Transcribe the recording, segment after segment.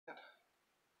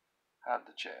Hide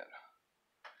the chat.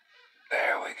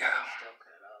 There we go. Still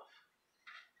cut off.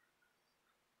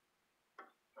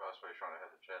 Oh, that's why you're trying to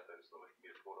have the chat there so we can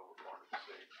get it pulled over for them to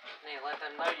see. Yeah, let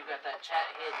them know you got that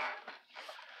chat hidden.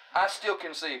 I still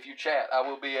can see if you chat. I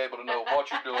will be able to know what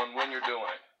you're doing when you're doing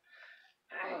it.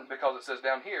 Because it says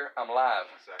down here, I'm live.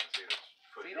 So I can see there's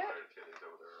footage related to these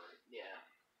over there already. Yeah.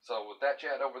 So with that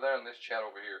chat over there and this chat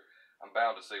over here, I'm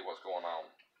bound to see what's going on.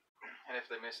 And if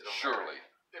they miss it on Surely.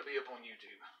 there, it'll be up on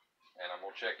YouTube. And I'm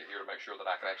going to check it here to make sure that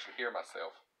I can actually hear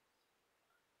myself.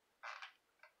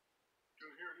 Here,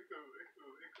 echo.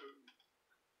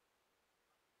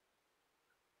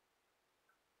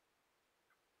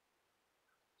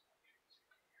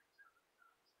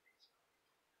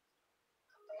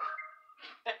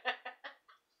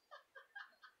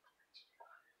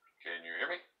 Can you hear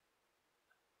me?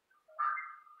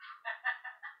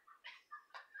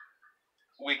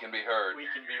 We can be heard. We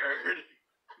can be heard.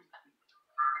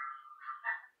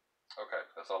 Okay,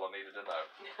 that's all I needed to know,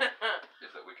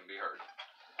 is that we can be heard.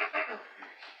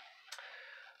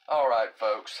 All right,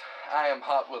 folks. I am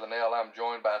Hot with an L. I'm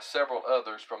joined by several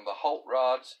others from the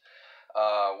HoltRods.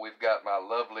 We've got my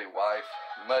lovely wife,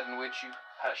 mudding with you.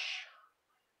 Hush.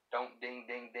 Don't ding,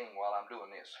 ding, ding while I'm doing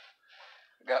this.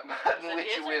 Got mudding with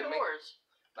you with me.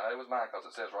 No, it was mine because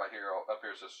it says right here, up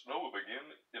here, it says snow will begin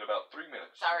in about 3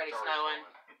 minutes. It's already snowing.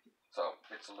 So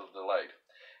it's a little delayed.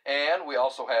 And we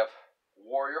also have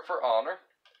Warrior for Honor.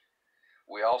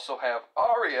 We also have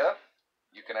Aria.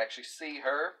 You can actually see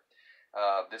her.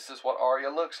 This is what Aria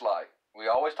looks like. We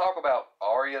always talk about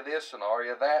Aria this and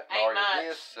Aria that and Ain't Aria much.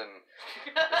 this, and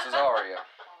this is Aria. I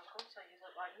was going to say you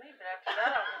look like me, but after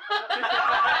that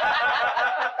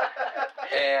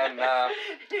And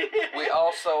we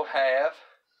also have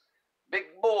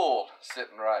Big Bull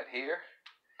sitting right here.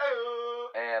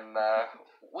 And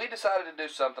we decided to do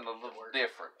something a little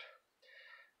different.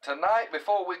 Tonight,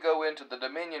 before we go into the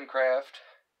Dominion craft,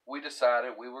 we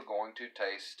decided we were going to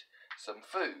taste some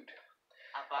food.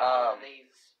 I bought one of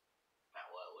these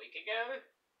about, what, a week ago?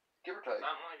 Give or take.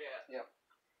 Something like that. Yeah.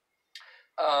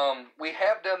 We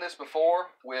have done this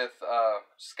before with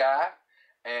Sky,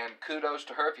 and kudos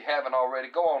to her. If you haven't already,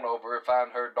 go on over and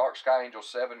find her, Dark Sky Angel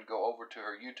 7. Go over to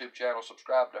her YouTube channel,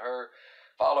 subscribe to her,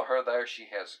 follow her there. She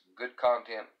has good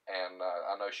content, and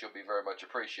I know she'll be very much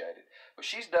appreciated. But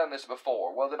she's done this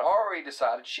before. Well, then Ari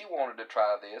decided she wanted to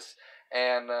try this,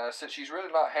 and since she's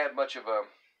really not had much of a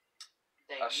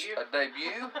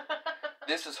debut,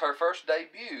 this is her first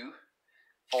debut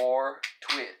for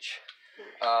Twitch.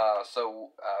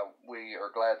 So we are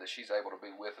glad that she's able to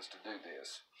be with us to do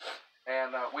this.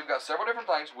 And we've got several different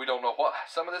things. We don't know what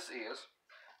some of this is.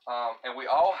 And we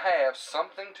all have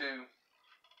something to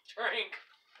drink.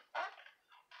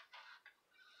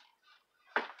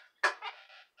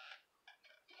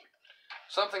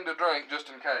 Something to drink just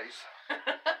in case.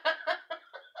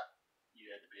 You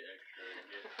had to be extra to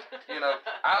get. You know,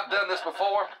 I've done this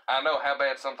before. I know how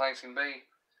bad some things can be.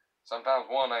 Sometimes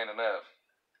one ain't enough.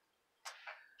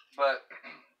 But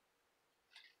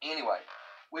anyway,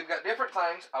 we've got different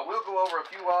things. I will go over a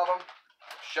few of them,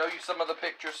 show you some of the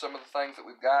pictures, some of the things that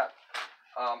we've got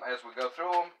as we go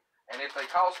through them. And if they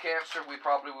cause cancer, we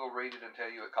probably will read it and tell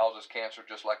you it causes cancer,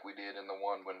 just like we did in the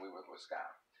one when we were with Sky.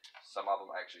 Some of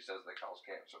them actually says they cause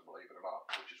cancer, believe it or not,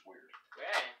 which is weird.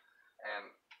 Yeah.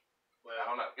 And Well, I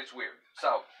don't know, it's weird.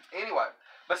 So anyway,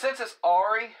 but since it's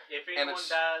Ari, if and anyone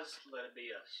dies, let it be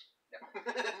us.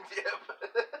 yeah.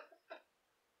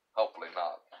 Hopefully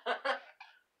not.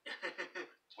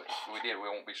 If we did, we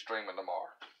won't be streaming tomorrow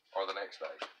or the next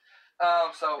day.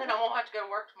 So Then I won't have to go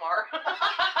to work tomorrow.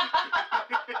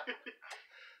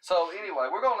 So anyway,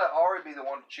 we're going to let Ari be the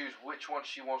one to choose which one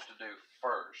she wants to do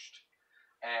first.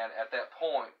 And at that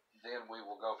point, then we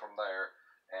will go from there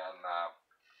and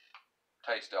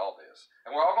taste all this.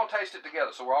 And we're all going to taste it together.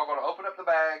 So we're all going to open up the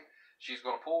bag. She's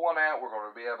going to pull one out. We're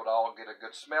going to be able to all get a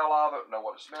good smell of it, know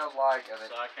what it smells like. And then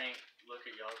So I can't look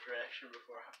at y'all's reaction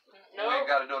before I... we've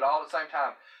got to do it all at the same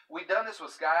time. We've done this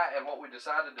with Sky, and what we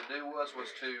decided to do was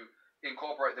to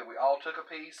incorporate that we all took a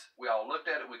piece. We all looked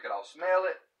at it. We could all smell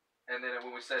it. And then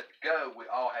when we said go, we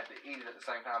all had to eat it at the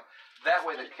same time. That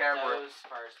way the camera... Those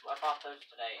first. I bought those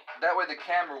today. That way the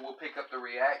camera will pick up the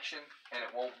reaction, and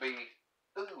it won't be,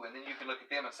 ooh, and then you can look at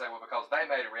them and say, well, because they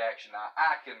made a reaction, now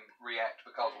I can react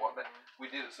because of what they...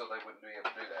 We did it so they wouldn't be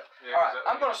able to do that. Yeah, all right,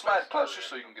 I'm going to slide closer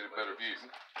so you can get a better view.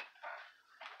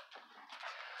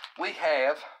 We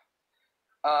have...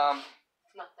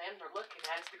 It's not them they're looking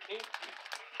at, it's the king.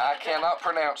 I cannot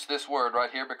pronounce this word right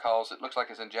here because it looks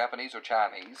like it's in Japanese or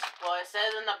Chinese. Well, it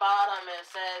says in the bottom, it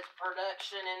says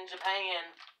production in Japan.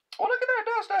 Well, look at that. It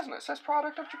does, doesn't it? It says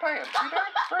product of Japan. See there?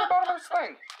 It's very bottom of this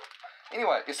thing.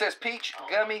 Anyway, it says peach Oh,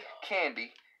 gummy God.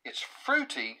 candy. It's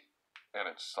fruity and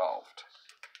it's soft.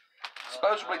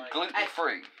 Supposedly I like gluten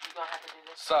free. You're gonna have to do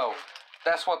this. So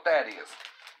that's what that is.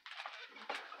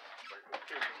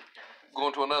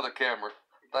 Going to another camera.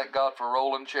 Thank God for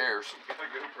rolling chairs.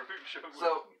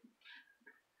 So,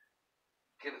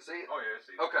 can it see it? Oh yeah, I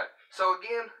see. Okay. So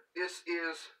again, this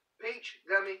is peach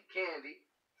gummy candy,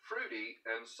 fruity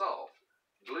and soft,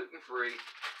 gluten free.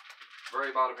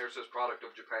 Very bottom here says product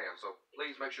of Japan. So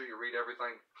please make sure you read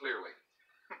everything clearly.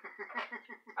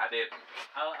 I didn't.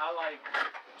 I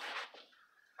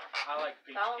like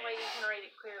peach The only way candy. you can read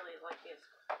it clearly is like this.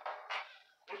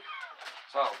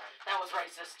 So, That was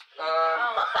racist.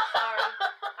 Oh, sorry.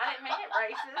 I didn't mean it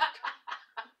racist.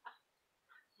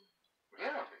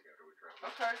 yeah.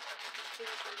 Okay.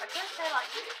 I just say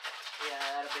like this. Yeah,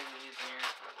 that'll be easier.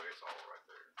 That way it's all right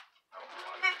there. I don't know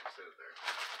why it says there.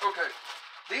 Okay.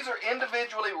 These are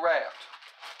individually wrapped.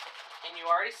 And you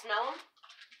already smell them?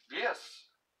 Yes.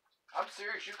 I'm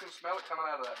serious. You can smell it coming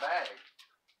out of that bag.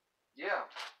 Yeah.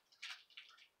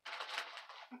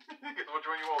 Which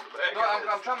one you want? The bag? No,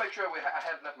 I'm trying to make sure I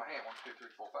had enough in my hand. 1, 2,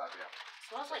 3, 4, 5. Yeah.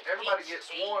 Smells like Everybody peach gets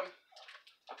tea. one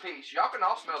a piece. Y'all can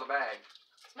all smell the bag.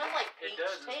 Smells like It peach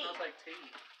does. It tea. smells like tea.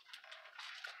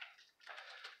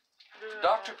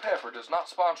 Dr. Pepper does not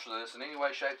sponsor this in any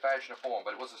way, shape, fashion, or form,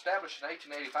 but it was established in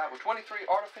 1885 with 23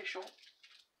 artificial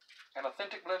and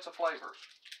authentic blends of flavors.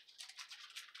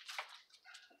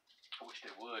 I wish they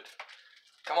would.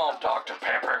 Come on, Dr.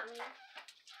 Pepper.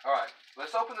 All right,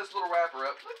 let's open this little wrapper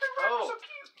up. Look, the wrapper's so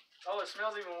cute. Oh, it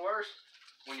smells even worse.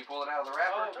 When you pull it out of the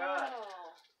wrapper. Oh God.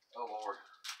 Oh Lord.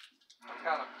 I'm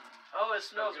kind of. Oh, it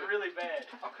smells good. really bad.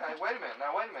 Okay, wait a minute.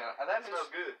 Now wait a minute. That It smells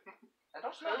good. That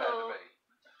don't smell bad to me.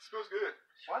 It smells good.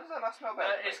 Why does that not smell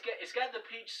bad? To me? It's got the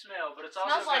peach smell, but it's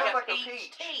also Smells like smells a like a peach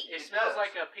peach. tea. it It smells does.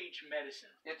 like a peach medicine.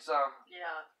 It's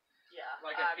Yeah. Yeah.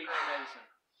 Like I a peach agree. medicine.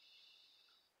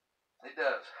 It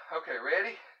does. Okay,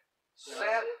 ready,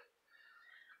 set.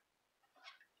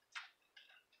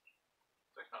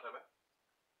 It's not that bad.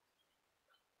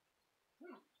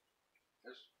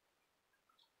 This.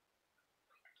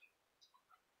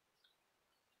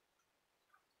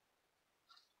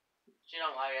 She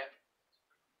don't like it.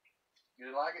 You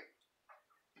didn't like it?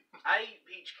 I eat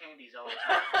peach candies all the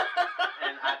time,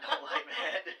 and I don't like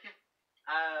that.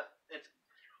 It's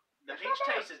the It's peach not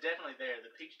bad. taste is definitely there.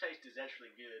 The peach taste is actually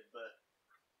good, but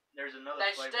there's another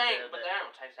They flavor stink, there but that they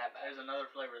don't taste that bad. there's another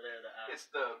flavor there that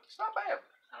It's the It's not bad.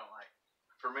 I don't like.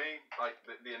 for me like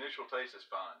the initial taste is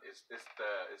fine. It's the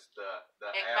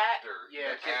Kickback? after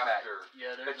Yeah, the kickback. after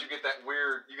Yeah, that you get that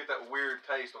weird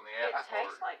taste on the It after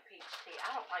tastes part. like peach tea.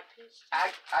 I don't like peach tea.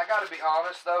 I got to be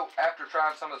honest though. After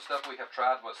trying some of the stuff we have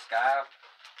tried with Sky,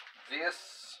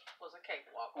 this Was a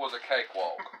cakewalk. was a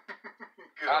cakewalk.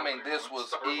 Good I mean, opening this one. was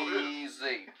Start off with it.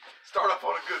 easy, Start off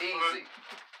on a good easy.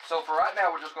 foot. So for right now,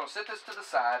 we're just gonna set this to the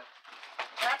side.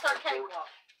 That's our cakewalk.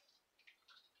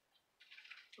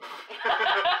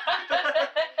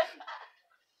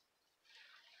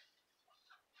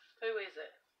 Who is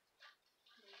it?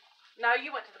 No, you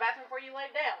went to the bathroom before you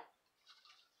laid down.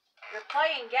 You're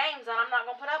playing games and I'm not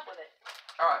going to put up with it.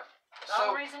 All right. The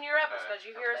So only reason you're up is because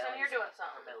you hear us in here doing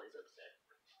something. Billy's upset.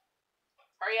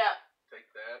 Hurry up. Take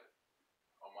that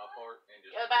on my part and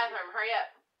just Go to the bathroom. Hurry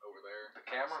up. over there. The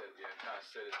camera? Kind of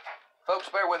set it. folks,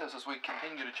 bear with us as we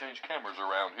continue to change cameras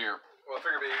around here. Well, I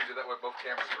figured it'd be easier that way both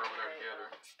cameras are over there together.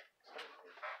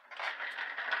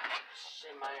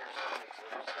 Shit, my ears are mixing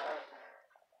up.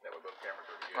 That way both cameras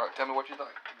are together. All right, tell me what you think.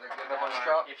 Is that good enough on the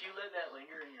shot? If you let that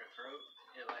linger in your throat,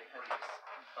 it like has this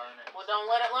burning. Well, don't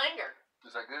let it linger.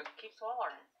 Is that good? Keep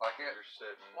swallowing. Like it? You're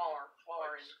sitting Swallow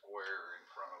like in. square in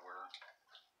front of where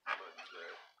button's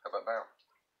at. How about now?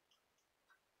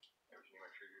 Maybe you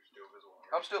make sure you're still visible. on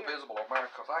I'm yours. still visible on mine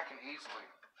because I can easily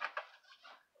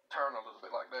turn a little bit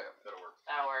like that. That'll work.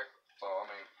 That'll work. So, I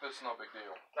mean, it's no big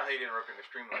deal. I hate interrupting the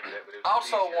stream like that, but it was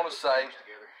Also easier wanna put say- cameras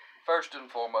together. First and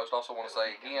foremost, also want to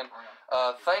say again,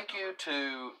 thank you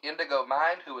to Indigo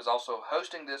Mind, who is also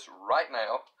hosting this right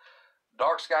now.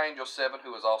 Dark Sky Angel 7,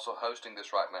 who is also hosting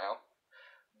this right now.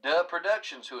 Dub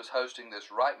Productions, who is hosting this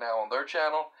right now on their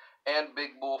channel. And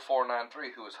Big Bull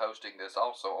 493, who is hosting this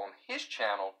also on his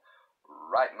channel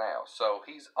right now. So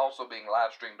he's also being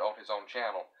live streamed on his own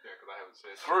channel Yeah, because I haven't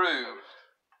said through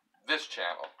this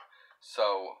channel.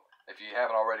 So if you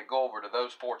haven't already, go over to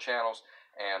those 4 channels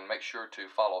and make sure to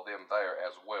follow them there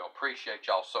as well. Appreciate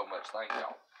y'all so much. Thank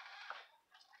y'all.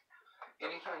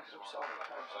 Anything? That's one of the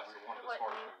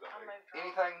smartest moves I made.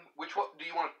 Anything? Which one? Do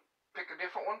you want to pick a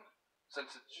different one?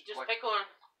 Since it's You just like, pick one.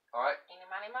 all right. Eeny,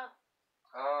 miny, mo.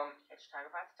 Um. It's Tiger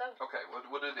Bites too. Okay.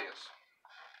 We'll do this.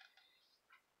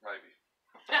 Maybe.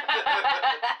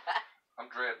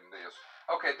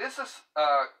 Okay, this is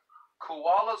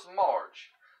Koala's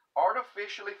Marge.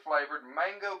 Artificially flavored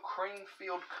mango cream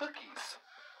filled cookies.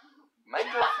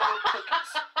 Mango filled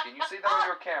cookies. Can you see that on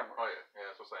your camera? Oh yeah, yeah,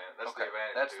 that's what I'm saying. That's Okay, the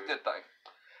advantage. that's to the it. good thing.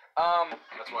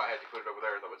 That's why I had to put it over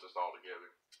there, though it's just all together.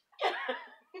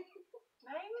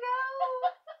 Mango.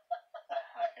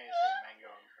 I can't say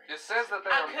mango and cream. It says that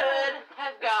they I are. could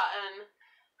have gotten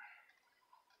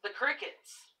the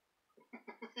crickets.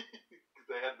 Because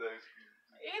they had those.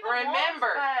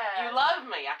 Remember, you love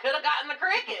me. I could have gotten the It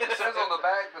crickets. says on the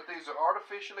back that these are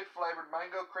artificially flavored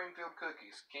mango cream filled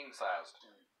cookies, king sized.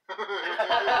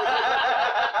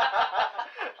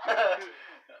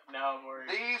 Now I'm worried.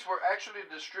 These were actually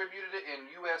distributed in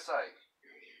USA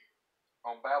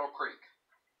on Battle Creek.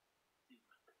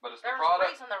 But it's the There was a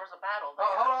product. reason there was a battle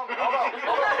there. Oh, hold on.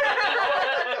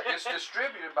 It's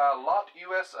distributed by Lot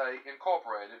USA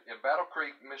Incorporated in Battle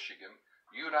Creek, Michigan,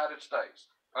 United States.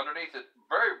 Underneath it,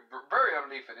 very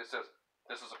underneath it, it says,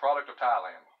 "This is a product of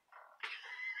Thailand."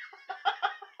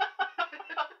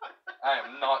 I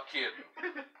am not kidding.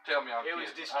 Tell me I'm It kidding.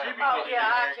 was distributed. Oh in yeah,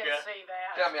 I America. can see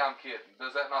that. Tell me I'm kidding.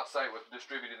 Does that not say with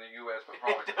distributed in the U.S. but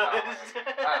product It of Thailand?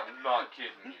 does. I am not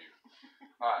kidding you.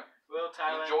 All right. Well,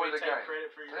 Thailand, Enjoy we the take game.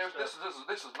 credit for your This stuff.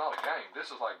 is not a game. This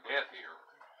is like death here.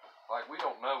 Like we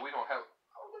don't know. We don't have.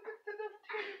 Oh, look at the little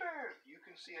teddy bear. You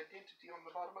can see identity on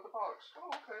the bottom of the box.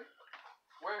 Oh, okay.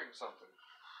 Wearing something.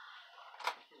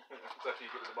 It's after you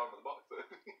get to the bottom of the box.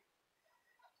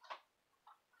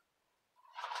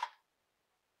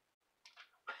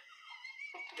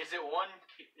 Is it one?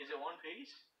 Is it one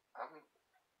piece? I'm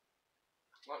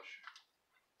not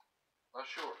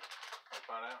sure. I'll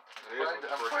find out.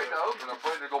 I'm afraid to open. I'm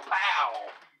afraid to go pow.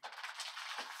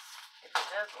 If it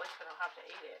does, at least we don't have to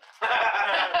eat it.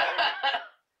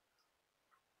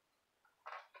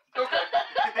 Okay.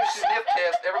 Sniff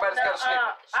test. Everybody's got to sniff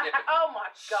it. Sniff it. Oh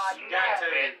my God! You got no.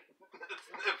 to.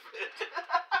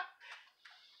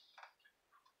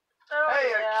 Oh,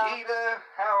 Hey, yeah. Akita,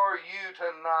 how are you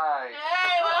tonight?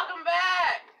 Hey, welcome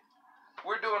back.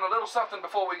 We're doing a little something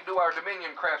before we do our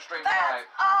Dominion craft stream That's tonight.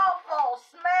 awful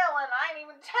smelling. I ain't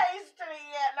even tasted it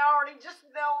yet, and I already just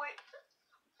know it.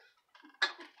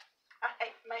 I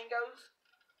hate mangoes.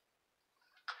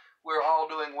 We're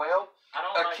all doing well. I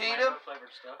don't Akita, like mango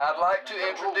flavored stuff. I'd like to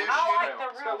Mango- introduce I you. like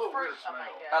the It's got a real little weird fruit of smell.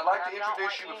 mango. I'd like to I don't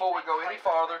introduce like you before we go any anything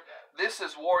farther. flavored mango. This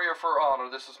is Warrior for Honor.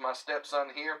 This is my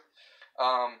stepson here.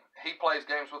 He plays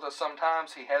games with us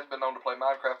sometimes. He has been known to play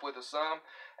Minecraft with us some,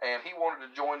 and he wanted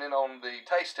to join in on the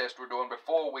taste test we're doing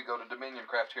before we go to Dominion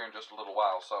Craft here in just a little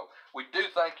while. So we do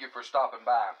thank you for stopping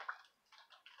by.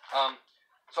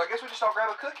 So I guess we just all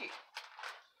grab a cookie.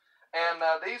 And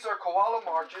these are koala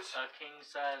marches, A king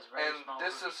size, very and small.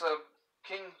 this is a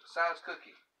king size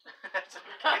cookie. That's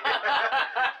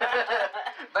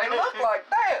They look like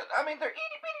that. I mean, they're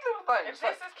itty bitty little things. If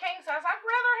this is king size, I'd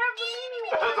rather have the mini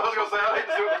That's one. what I was gonna say. I hate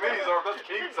to see what the minis are. If that's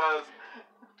king size.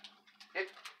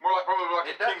 More like probably like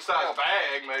It a does king size smell.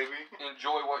 bag, maybe.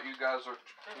 Enjoy what you guys are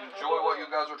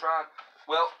trying.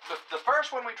 Well, the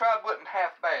first one we tried wasn't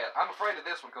half bad. I'm afraid of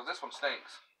this one because this one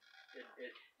stinks.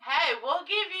 Hey, we'll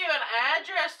give you an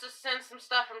address to send some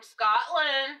stuff from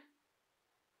Scotland.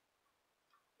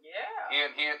 Yeah.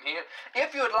 Hint, hint, hint.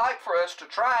 If you would like for us to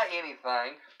try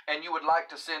anything and you would like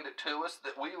to send it to us,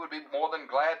 that we would be more than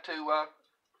glad to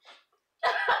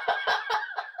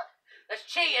That's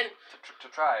cheating. to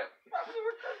try it.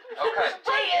 Okay.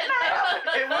 Cheating.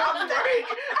 It wouldn't break.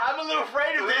 I'm a little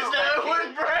afraid of this now. It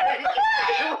wouldn't break.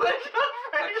 It wouldn't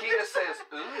break. Akita says,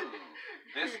 "Ooh,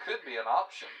 this could be an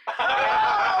option."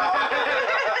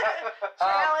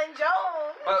 Challenge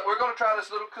on. But we're going to try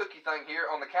this little cookie thing here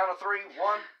on the count of 3.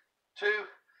 1, 2,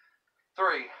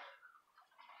 3.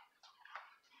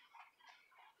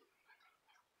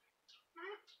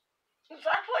 It's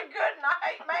actually good, and I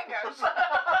hate mangoes.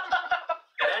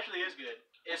 It actually is good.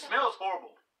 It smells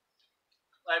horrible.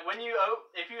 Like when you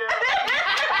if you ever,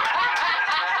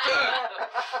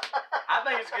 I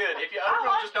think it's good. If you open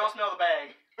them, just don't smell the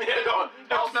bag. Yeah, Don't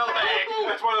smell the bag.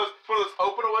 It's one of those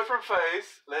open away from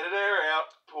face, let it air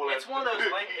out, pull it. It's one of those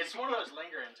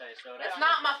lingering tastes though. It's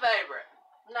not my favorite.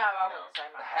 No, I wouldn't say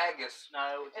my favorite. Haggis.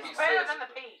 No, It's He better says- than the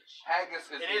peach. Haggis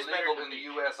is It is better illegal than in the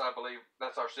peach. U.S., I believe.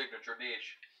 That's our signature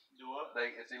dish. do what?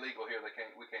 It's illegal here.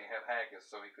 We can't have haggis,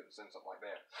 so he couldn't send something like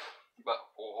that. But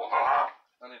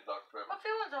I need Dr. Pepper. My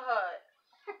feelings are hurt.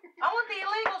 I want the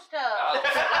illegal stuff.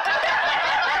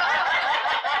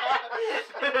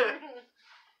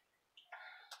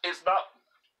 It's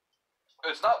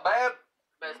not bad.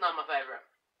 But it's not my favorite.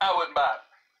 I wouldn't buy it.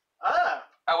 Ah,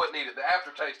 I wouldn't eat it. The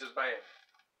aftertaste is bad.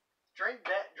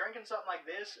 Drinking something like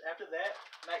this after that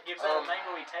gives that a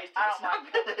mango-y taste. I It's don't not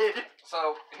good.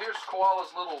 So here's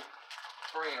Koala's little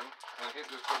friend, and he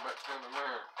just go back standing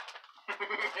there.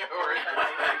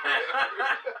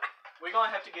 We're gonna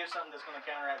have to give something that's gonna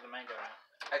counteract the mango now.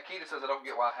 Akita says I don't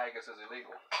get why haggis is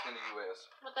illegal in the U.S.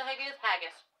 What the heck is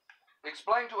haggis?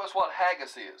 Explain to us what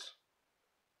haggis is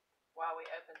While we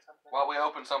open something. while we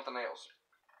open something else.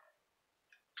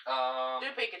 Do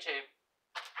Pikachu.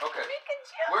 Okay.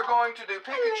 Pikachu. We're going to do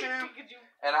Pikachu,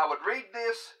 and I would read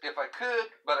this if I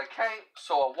could, but I can't,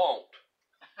 so I won't.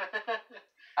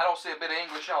 I don't see a bit of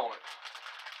English on it.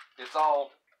 It's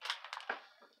all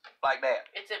like that.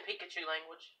 It's in Pikachu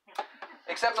language.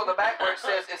 Except on the back where it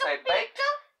says it's a baked,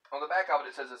 on the back of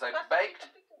it says it's a baked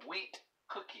wheat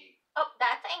cookie. Oh,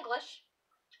 that's English.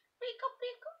 Pika,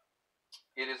 pika.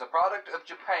 It is a product of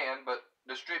Japan, but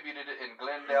distributed in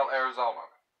Glendale, Arizona.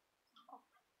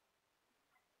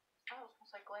 I was going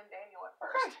to say Glenn Daniel at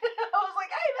first. I was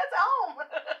like, hey, that's home.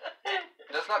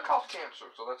 It does not cause cancer,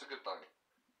 so that's a good thing.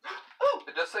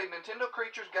 It does say Nintendo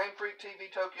Creatures, Game Freak, TV,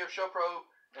 Tokyo, Show Pro,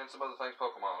 and some other things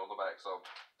Pokemon on the back, so.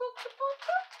 Pika,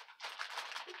 pika.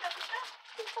 Pika, pika.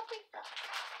 Pika, pika.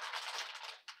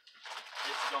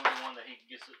 This is gonna be one that he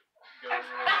gets to go over.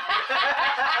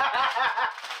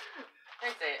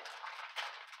 That's it.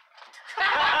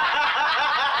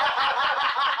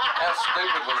 How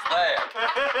stupid was that?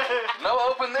 No,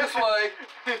 open this way.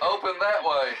 Open that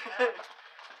way.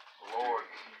 Lord.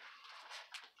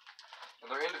 And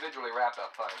they're individually wrapped, I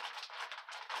think.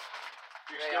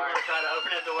 You're still gonna try to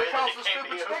open it the way Because that the it can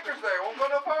stupid be stickers opened. there won't go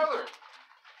no further.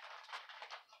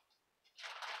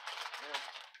 Yeah.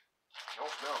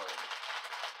 Don't smell that.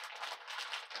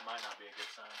 It might not be a good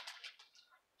sign.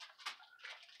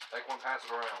 Take one, pass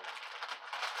it around.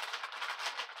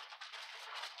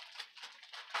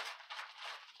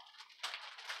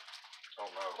 Oh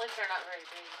no. At least they're not very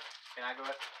big. Can I go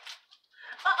ahead?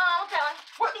 Kelly.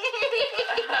 What?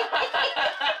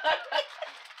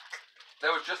 There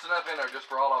was just enough in there just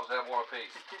for all of us to have one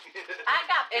apiece. I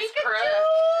got It's Pikachu. crushed.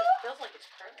 It feels like it's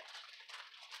crushed.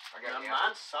 I got the answer.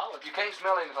 Mine's solid. You can't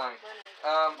smell anything.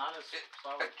 Mine is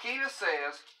solid. Akita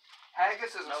says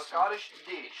haggis is a No, it's Scottish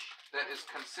dish that is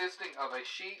consisting of a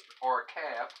sheep or a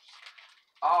calf,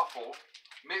 offal,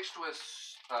 mixed with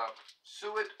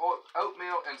suet,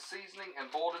 oatmeal, and seasoning,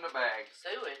 and boiled in a bag.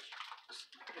 Sewage.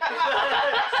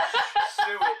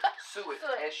 Suet,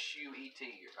 S-U-E-T,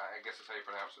 I guess that's how you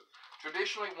pronounce it.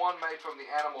 Traditionally one made from the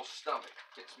animal's stomach.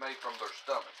 It's made from their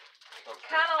stomach.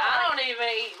 Kind of like... I don't even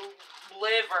eat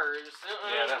livers.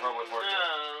 Yeah, that one wouldn't work.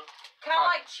 No. Kind of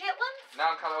like chitlins?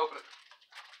 Now I'm kind of opening it.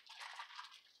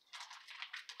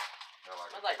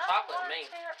 Smells like chocolate to me.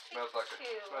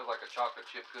 Smells like a chocolate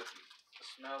chip cookie. It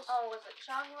smells. Oh, is it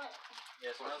chocolate?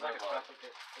 Yeah, it What smells like a chocolate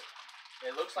chip.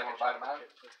 It looks like a wanna bite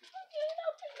chocolate of chip cookie.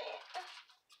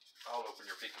 I'll open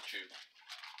your Pikachu.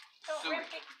 Don't Sui. rip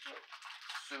Pikachu.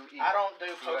 Sui. I don't do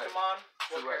Sui. Pokemon.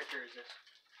 What Sui. character is this?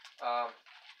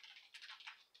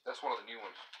 That's one of the new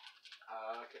ones.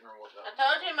 I can't remember what I that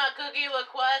told you my cookie would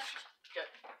quest.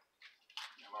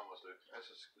 Mine was too.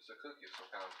 It's a cookie of some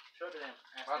kind. Show it to them.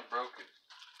 Ask Mine's them. broken.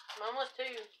 Mine was too.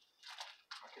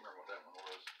 I can't remember what that one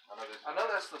was. I know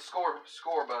that's the score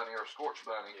bunny or scorch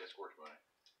bunny. Yeah, Scorch Bunny.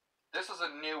 This is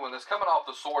a new one that's coming off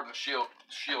the sword and shield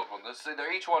one.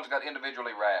 Each one's got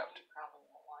individually wrapped. You probably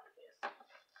won't like this.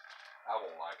 I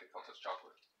won't like it because it's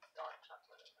chocolate. Dark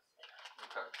chocolate in the center.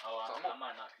 Okay. Oh, So I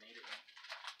might not can eat it. Then.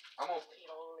 I'm gonna Eat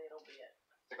a little bit.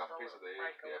 Take off a piece of the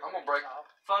egg. Yeah. I'm gonna break.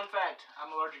 Fun fact: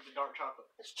 I'm allergic to dark chocolate.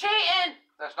 It's cheating!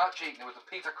 That's not cheating. It was a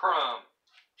piece of crumb.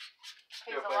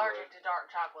 He's allergic to dark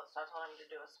chocolate, so I told him to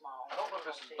do a small. I don't know if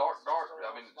this is dark.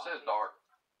 I mean, it says dark.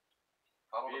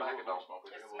 I don't know Yeah, back it don't.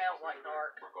 It smells like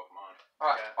dark. Broke off mine.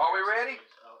 All right. Are we ready?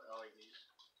 I'll eat these.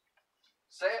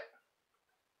 Set.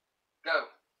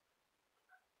 Go.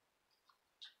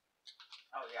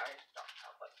 Oh yeah, it's dark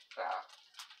chocolate.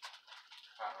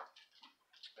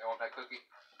 They want that cookie?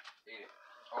 Eat it.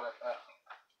 Oh, that's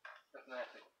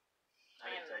nasty.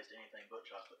 I didn't taste anything but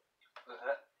chocolate.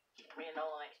 Me and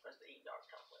Nolan ain't supposed to eat dark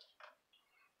chocolate.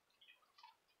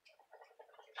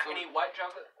 I can eat white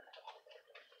chocolate.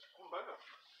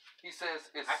 He says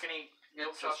it's I can eat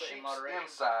milk it's a chocolate in sheep's moderation.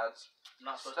 insides,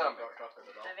 I'm not supposed to eat stomach, dark chocolate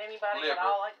at all. Did anybody liver, at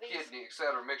all like these? kidney,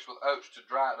 etc., mixed with oats to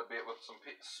dry it a bit with some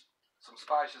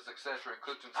spices, etc., and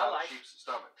cooked inside I like the sheep's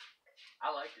stomach. I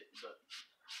liked it, but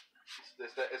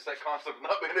It's that concept of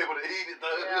not being able to eat it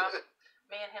though. Yeah.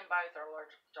 Me and him both are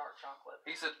allergic to dark chocolate.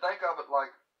 He said, think of it like,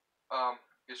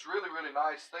 it's really, really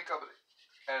nice. Think of it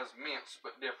as mince,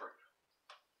 but different.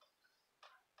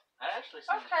 I actually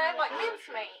seems Okay, really like good.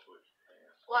 mincemeat.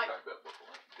 Like,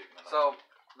 So,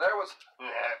 There was.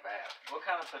 What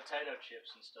kind of potato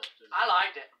chips and stuff do? I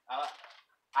liked it.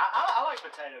 I like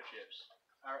potato chips.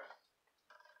 All right.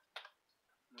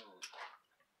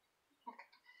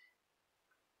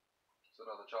 It's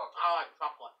another chocolate. I like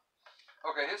chocolate.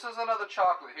 Okay, this is another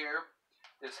chocolate here.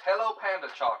 It's Hello Panda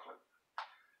chocolate.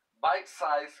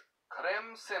 Bite-sized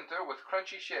creme center with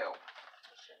crunchy shell.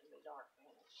 It shouldn't be dark,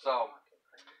 man. So,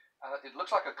 it looks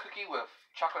like a cookie with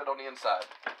chocolate on the inside.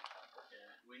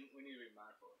 Yeah, we need to be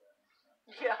mindful of that.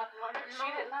 Yeah, she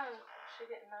didn't know. She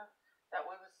didn't know that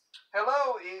we was.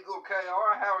 Hello, Eagle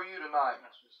KR. How are you tonight?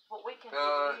 What we can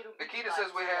Nikita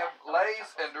says we have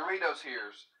Lay's and Doritos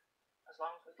here. As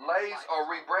long as we can Lay's are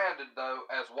rebranded though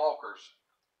as Walkers.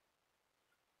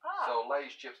 So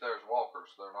Lay's chips there is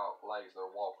Walkers. They're not Lay's,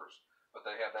 they're Walkers. But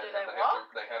they have that.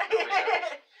 They have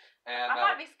Doritos. And I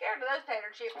might be scared of those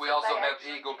tater chips. we also have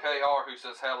Eagle KR who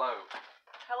says hello.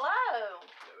 Hello.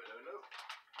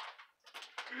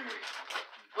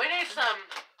 We need some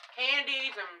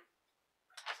candies and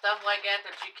stuff like that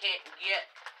that you can't get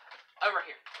over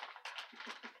here.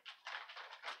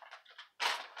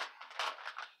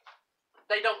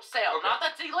 They don't sell. Okay. Not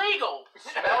that's illegal.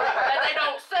 Smell and That pass. they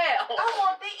don't sell. I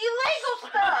want the illegal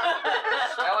stuff.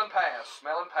 Smell and pass.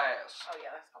 Smell and pass. Oh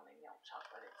yeah, that's gonna be milk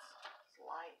chocolate. It's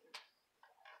light.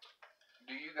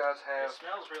 Do you guys It have?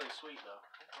 smells really sweet though.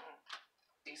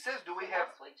 He says, do we You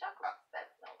have sweet chocolate? That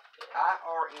smells good.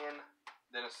 IRN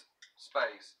then it's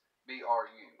space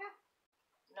BRU?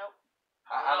 Nope.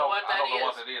 I don't know what that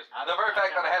is. The very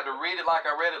fact that I had to read it like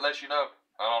I read it lets you know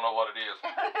I don't know what it is.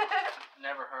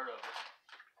 Never heard of it.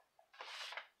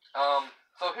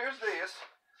 So here's this.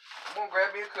 I'm gonna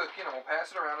grab me a cookie and I'm gonna pass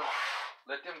it around and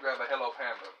let them grab a Hello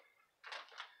Panda.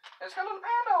 And it's got a little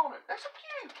panda on it. That's so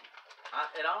cute.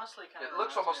 It honestly kind of. It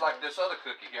looks almost like this other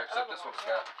cookie here, except this one's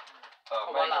got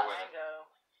mango in it. Mango.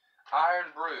 Iron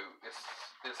Brew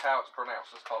is how it's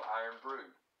pronounced. It's called Iron Brew.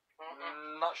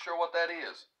 Not sure what that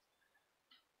is.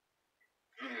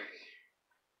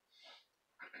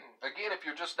 Again, if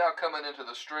you're just now coming into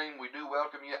the stream, we do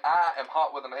welcome you. I am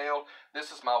Hot with an L. This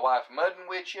is my wife, Muddin'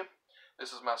 with you.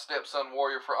 This is my stepson,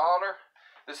 Warrior for Honor.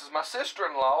 This is my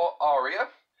sister-in-law, Aria.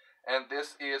 And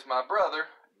this is my brother,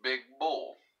 Big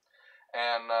Bull.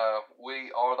 And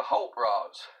we are the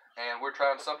HoltRods. And we're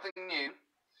trying something new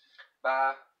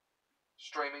by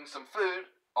streaming some food.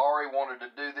 Ari wanted to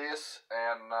do this,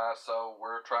 and so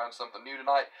we're trying something new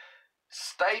tonight.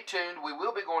 Stay tuned. We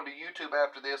will be going to YouTube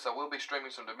after this. I will be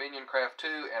streaming some Dominion Craft 2,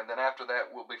 and then after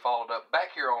that we'll be followed up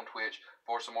back here on Twitch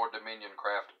for some more Dominion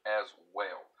Craft as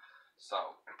well.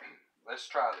 So, let's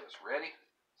try this. Ready,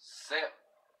 set,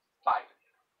 bite.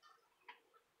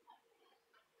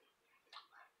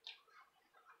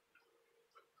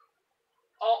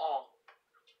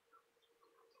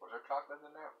 Was there chocolate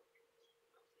in there?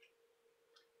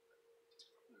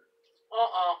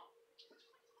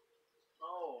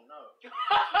 Oh no.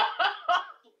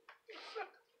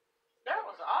 That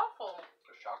was awful.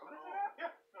 There's chocolate in there?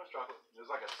 Yeah, it was chocolate. It was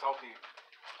like a salty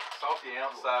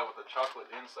outside with a chocolate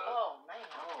inside. Oh man.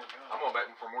 Oh god. I'm going back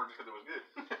for more just because it was good.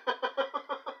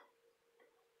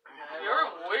 You're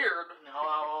weird. No,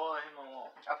 I'll let him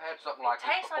alone. I've had something like this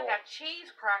Tastes before. like a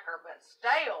cheese cracker, but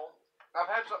stale. I've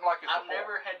had something like this I've before.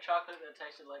 never had chocolate that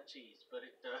tasted like cheese, but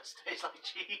it does taste like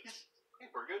cheese. It's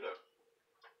pretty good though.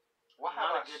 Why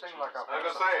Not have a I good seemed cheese. like I've I had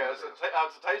was gonna say, something it's like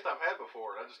a taste I've had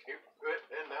before, and I just can't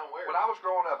pin down where. When I was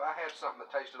growing up, I had something that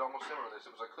tasted almost similar to this.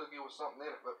 It was a cookie with something in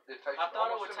it, but it tasted I thought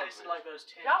it almost would similar taste to this. like those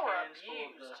tin Y'all were cans full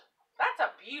of the. abused. That's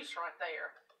abuse right there.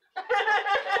 It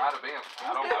might have been.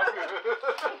 I don't know.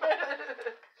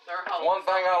 They're whole. One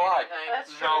thing I like.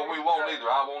 That's No, true. we won't either.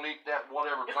 I won't eat that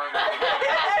whatever thing.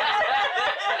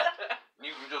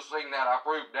 You can just sing that. I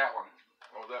proved that one.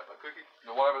 What was that? A cookie?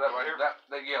 Whatever that Right here? that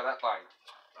thing.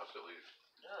 I'll still eat it.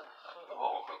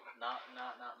 Oh. Not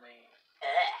me.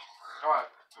 All right.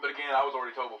 But again, I was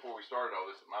already told before we started all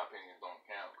this that my opinions don't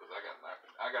count because I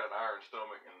got an iron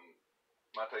stomach and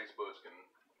my taste buds can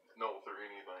null through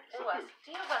anything. It So was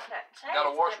still got that taste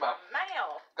Gotta wash in my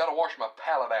mouth. Gotta wash my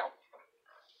palate out.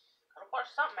 Gotta wash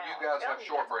something out. You guys I'm have telling you,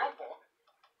 shortbread. that's awful.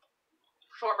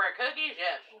 Shortbread cookies,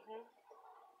 yes. Mhm.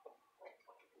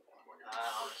 I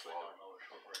honestly don't know what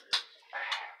shortbread is.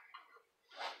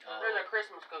 They're the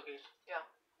Christmas cookies.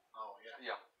 Oh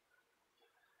yeah. Yeah.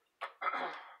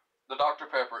 The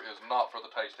Dr. Pepper is not for the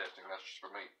taste testing. That's just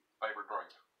for me. Favorite drink.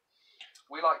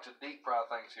 We like to deep fry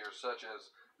things here, such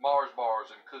as Mars bars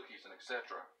and cookies and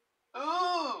etc.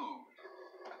 Ooh!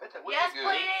 I bet that would Yes, be good.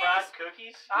 please. Deep fried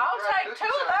cookies? I'll fried take cookies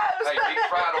two of and- those. Hey, deep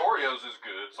fried Oreos is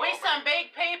good. So We I mean, some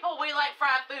big people. We like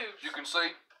fried foods. you can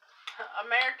see.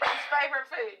 American's favorite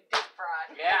food, deep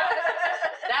fried. Yeah.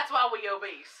 That's why we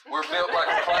obese. We're built like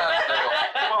a Clydesdale.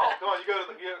 Come on, you go to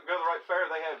the right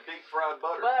fair, they have deep fried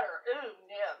butter. Butter. Ooh,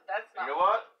 yeah, that's not. You know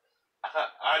what?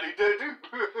 I need that too.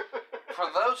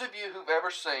 For those of you who've ever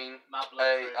seen My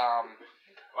blood a pressure.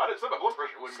 I didn't say my blood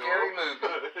pressure wouldn't scary go up.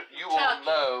 movie, you will Chucky.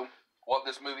 know what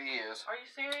this movie is Are you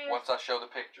serious? once I show the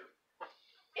picture.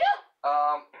 Yeah.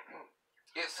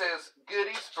 It says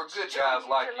goodies for good Chucky guys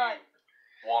like to you. like.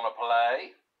 Wanna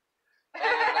play?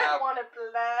 And Want to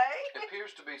play? it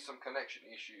appears to be some connection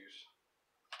issues.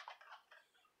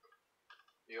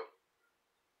 Yep.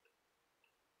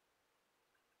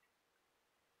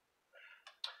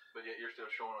 But yet you're still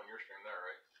showing on your stream there,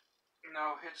 right?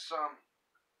 No, it's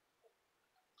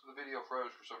the video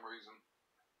froze for some reason.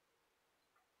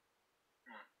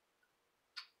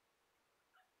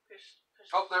 Push.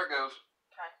 Oh, there it goes.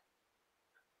 Okay.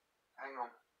 Hang on.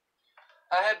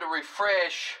 I had to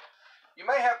refresh. You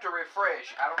may have to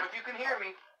refresh. I don't know if you can hear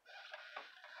me.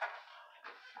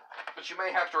 But you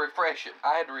may have to refresh it.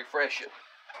 I had to refresh it.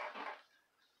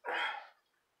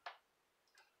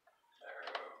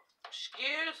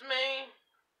 Excuse me.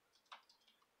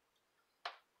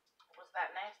 What's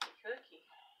that nasty cookie?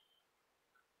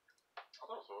 I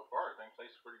thought so far everything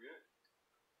tastes pretty good.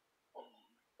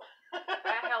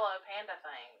 That Hello Panda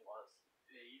thing was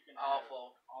Yeah, you can have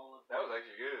Awful. all of That them. was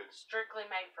actually good. strictly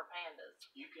made for pandas.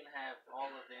 You can have all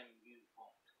of them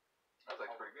uniform. That was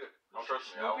actually pretty good. Don't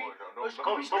trust me. I Snoopy- would. Don't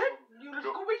Scooby don't Snap?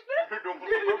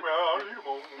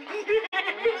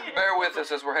 Bear with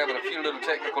us as we're having a few little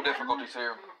technical difficulties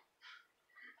here.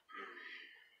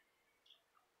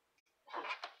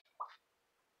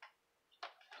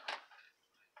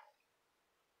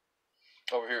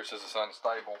 Over here it says it's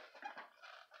unstable.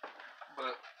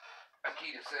 But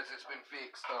Akita says it's been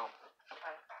fixed, so.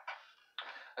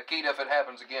 Akita, if it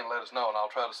happens again, let us know and I'll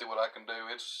try to see what I can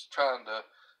do. It's trying to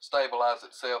stabilize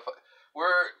itself.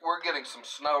 We're getting some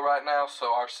snow right now,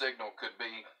 so our signal could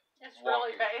be. It's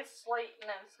really Wonky. bad. It's sleeting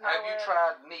and snowing. Have you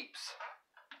tried Neeps?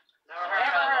 Never Never heard I of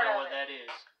heard don't know of what it. that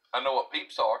is. I know what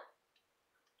Peeps are.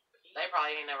 They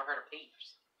probably ain't never heard of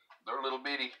peeps. They're little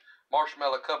bitty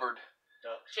marshmallow covered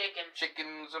Ducks. Chicken.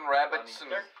 chickens and rabbits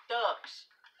and They're ducks.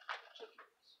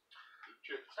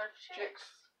 Chicks. They're chicks. chicks.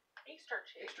 Easter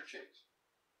chicks. Easter chicks.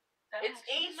 That It's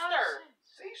makes no Easter. sense.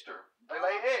 It's Easter. They They're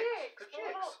lay little eggs. chicks. They're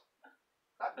They're chicks. little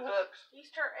Not ducks.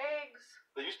 Easter eggs.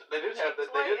 They did have Chicks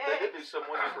that. They lay did do eggs. some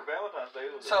one year for Valentine's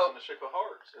Day that was So- in the shape of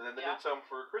hearts, and then they Yeah. did some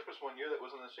for Christmas one year that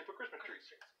was in the shape of Christmas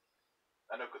trees.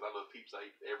 I know because I love Peeps. I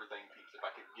eat everything Peeps. If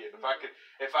I could get, if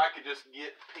I could just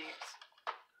get Peeps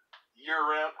year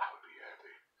round, I would be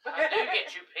happy. I do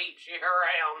get you peeps year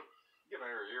round. You know,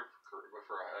 every year for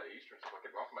Easter and stuff like that.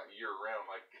 I'm talking about year round,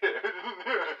 like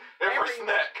every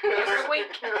snack, every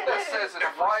week. That says it's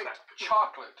Every white snack.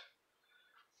 chocolate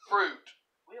fruit.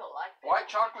 We'll like that. White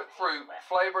chocolate fruit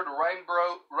flavored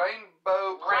rainbow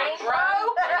crunch.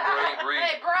 Rainbow? Rainbow.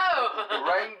 Hey, bro.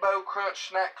 Rainbow Crunch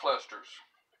snack clusters.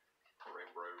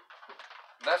 Rainbow.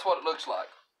 That's what it looks like.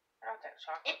 I like that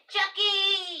chocolate. It's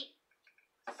Chucky.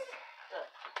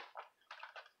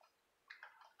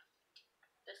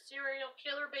 The serial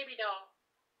killer baby doll.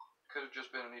 Could have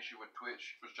just been an issue with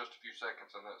Twitch. It was just a few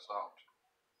seconds and then it stopped.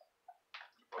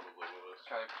 Probably was.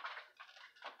 Okay.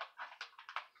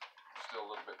 Still a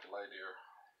little bit delayed here.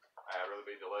 I'd rather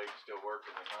be delayed still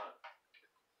working than not.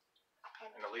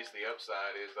 And at least the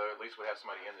upside is, though, at least we have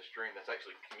somebody in the stream that's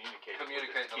actually communicating.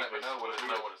 Communicating to with us, let me know what it let us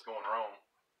know is. when it's going wrong,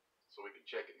 so we can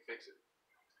check it and fix it.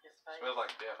 His face. Smells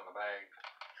like death in a bag.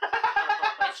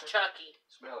 It's Chucky.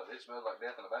 Smell it. It smells like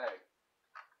death in a bag.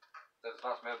 Does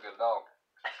not smell good at all.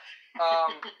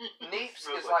 Neeps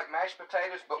is like mashed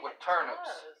potatoes but with turnips.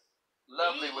 Does.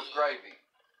 Lovely with gravy.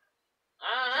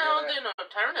 I don't do no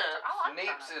turnips. I like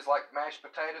Neeps turnips. is like mashed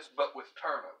potatoes but with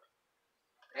turnip.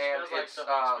 And Smells like it's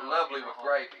something that smells like lovely funeral with home.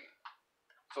 gravy.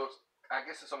 So it's, I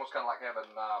guess it's almost kind of like having,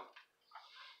 I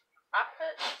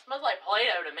put. Smells like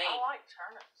Play-Doh to me. I like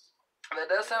turnips. that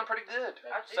does sound pretty good.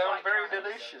 I do Sounds like very turnips.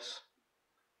 delicious.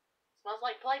 Smells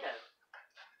like Play-Doh.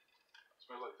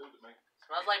 Smells like food to me.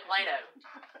 Smells like Play-Doh.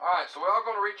 Alright, so we're all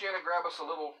going to reach in and grab us a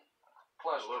little A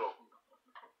cluster. little.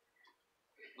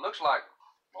 Looks like,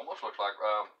 almost looks like,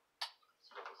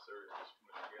 Smells like cereal.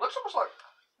 looks almost like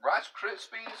Rice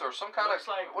Krispies or some kind Looks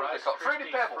of, like what do they Rice call it? Fruity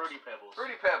Krispies Pebbles. Fruity Pebbles.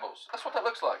 Fruity Pebbles. That's what that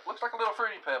looks like. Looks like a little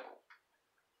Fruity Pebble.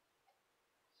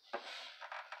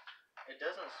 It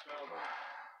doesn't smell.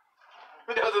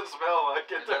 It doesn't smell like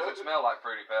it. It doesn't smell like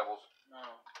Fruity Pebbles. No.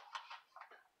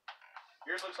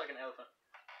 Yours looks like an elephant.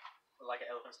 Like an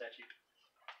elephant statue.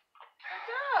 It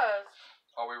does.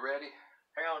 Are we ready?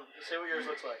 Hang on. Let's see what yours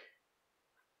looks like.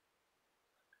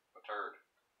 A turd.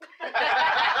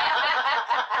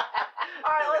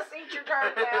 right, let's eat your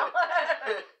turn now.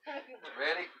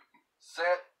 Ready,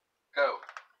 set, go.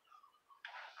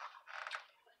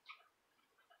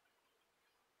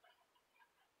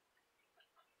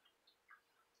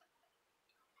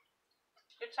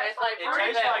 It Tastes like It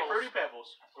Fruity tastes like Pebbles. Fruity Pebbles.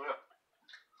 Yeah.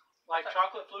 Like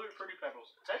chocolate fluid Fruity Pebbles.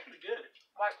 It's actually good.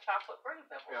 white chocolate fruity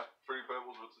pebbles. Yeah. Fruity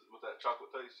Pebbles with that chocolate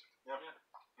taste. Yeah.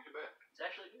 Ain't too bad. It's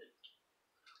actually good.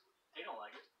 He don't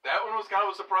like it. That one was kind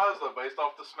of a surprise though, based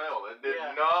off the smell. It did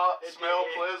Yeah. not It smell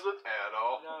did. pleasant at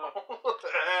all. No.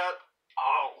 At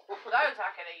all. Those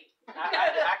I could eat.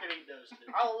 I could eat those too.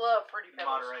 I love fruity In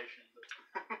pebbles. moderation. But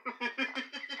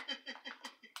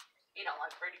You don't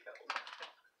like fruity pebbles.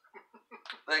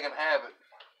 They can have it.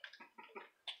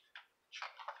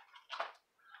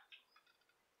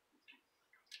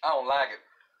 I don't like it.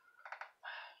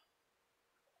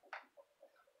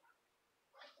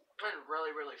 It's really,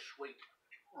 really sweet.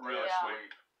 Really Yeah.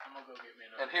 sweet. I'm gonna go get me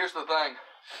And another. here's the thing.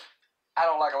 I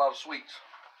don't like a lot of sweets.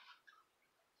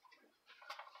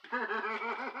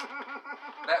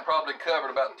 That probably covered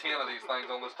about 10 of these things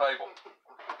on this table.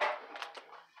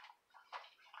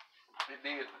 It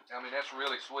did. I mean, that's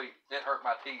really sweet. It hurt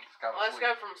my teeth. It's kind of Let's sweet.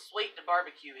 go from sweet to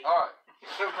barbecue. All right.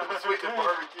 Sweet and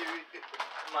barbecue.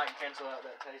 Might cancel out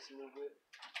that taste a little bit.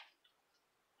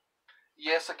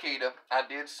 Yes, Akita, I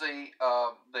did see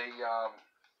the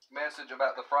message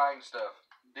about the frying stuff.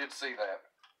 Did see that.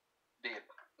 Did.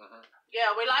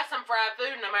 Yeah, we like some fried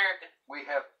food in America. We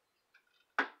have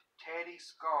Taddy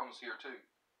scones here too.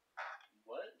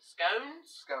 What? Scones?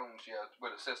 Scones, yeah,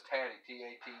 but it says Taddy,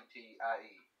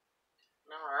 Tattie.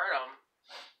 Never heard of them.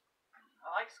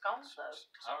 I like scones though.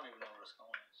 I don't even know what a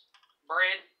scone is.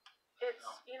 Bread. It's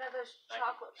No. you know those Thank you.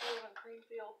 chocolate filled and cream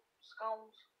filled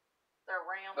scones. They're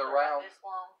round. They're like round. this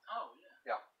long. Oh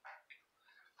yeah.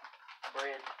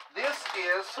 Bread. This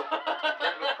is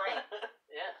Bread with cream.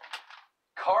 Yeah.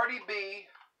 Cardi B,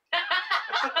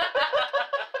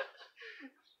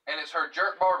 and it's her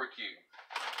jerk barbecue.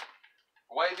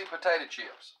 Wavy potato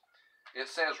chips. It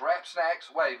says Rap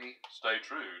Snacks Wavy. Stay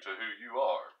true to who you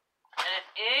are. And if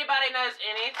anybody knows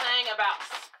anything about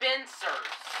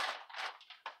Spencer's,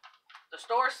 the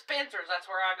store Spencer's, that's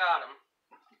where I got them.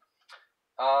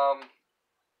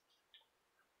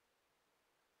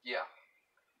 Yeah.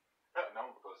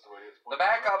 No, because the way it's The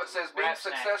back of it says being Rap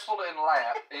Snacks. successful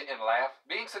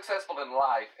being successful in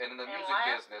life and in the In music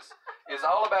life? business is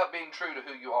all about being true to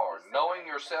who you are, knowing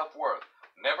your self-worth,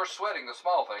 never sweating the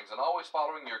small things, and always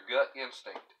following your gut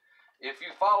instinct. If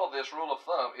you follow this rule of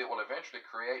thumb, it will eventually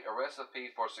create a recipe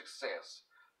for success.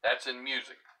 That's in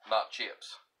music, not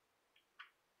chips.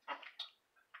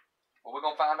 Well, we're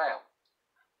going to find out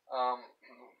of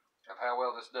how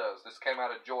well this does. This came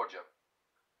out of Georgia.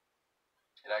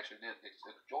 It actually did. It's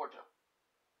Georgia.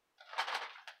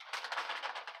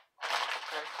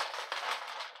 Okay.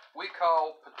 We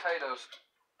call potatoes.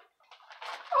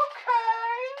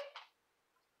 Okay.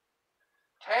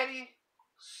 Taddy.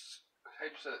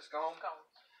 How'd you say that? Scone? Scones.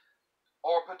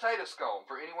 Or potato scone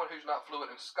for anyone who's not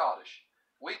fluent in Scottish.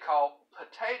 We call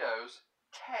potatoes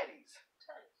taddies.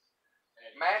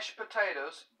 Mashed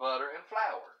potatoes, butter, and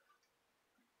flour.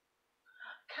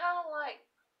 Kind of like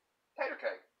Tater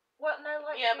cake. what? No,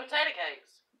 like Yeah, the- potato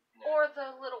cakes. or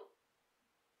the little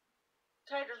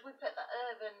taters we put in the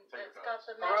oven. Tater That's got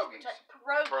the Pierogies. mashed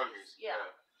potato. Pierogies. Yeah.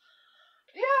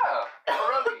 Yeah,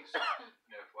 pierogies.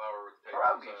 Yeah, flour with potato.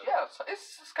 Pierogies. Yeah,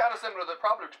 it's kind of similar. To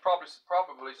probably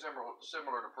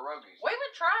similar to pierogies. We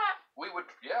would try. We would,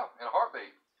 yeah, in a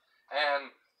heartbeat.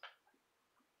 And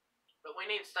But we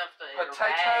need stuff that in a bag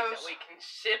Potatoes. that we can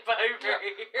ship over Yeah.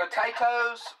 here.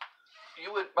 potatoes,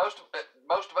 you would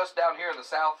most of us down here in the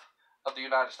south of the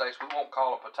United States, we won't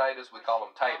call them potatoes. We call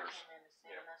them taters.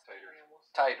 Yeah, taters.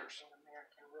 Taters.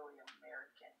 American, really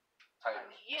American.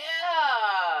 Taters.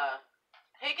 Yeah.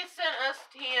 He could send us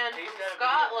 10 He's from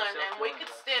got a video of Scotland, himself and we doing could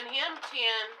that. send him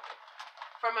 10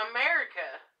 from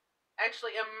America.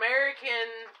 Actually,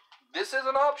 American This is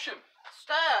an option,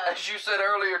 stuff. as you said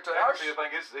earlier to us. Actually, the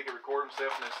thing is, he can record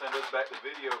himself and then send us back the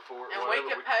video for it. And we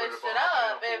whatever. could put post on it our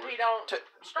up channel if for he it. don't To-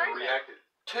 stream And it. react it.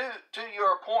 To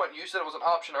your point, you said it was an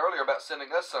option earlier about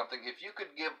sending us something. If you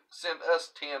could send us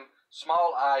 10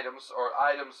 small items or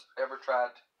items ever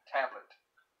tried tablet.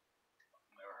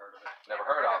 Never heard of it. Never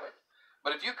heard of it.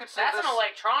 But if you could send That's us an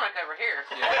electronic over here.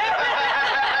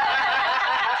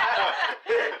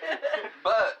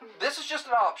 But this is just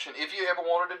an option. If you ever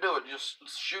wanted to do it, just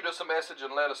shoot us a message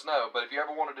and let us know. But if you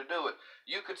ever wanted to do it,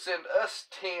 you could send us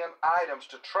 10 items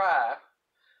to try.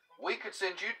 We could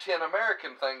send you 10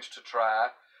 American things to try.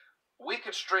 We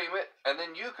could stream it, and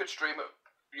then you could stream it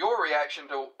your reaction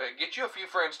to get you a few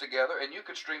friends together, and you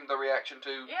could stream the reaction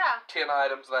to Yeah, 10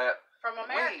 items that from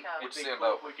America. would It'd be send cool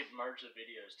over. if we could merge the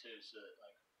videos too, so that,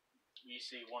 like you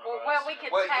see one of Well, us. well, we and could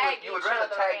then- tag you would each rather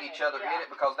other tag in each it, other yeah. in it,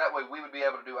 because that way we would be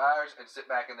able to do ours and sit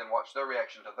back and then watch their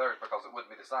reaction to theirs, because it wouldn't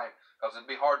be the same. Because it'd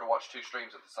be hard to watch two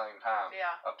streams at the same time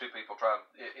Yeah. of two people trying.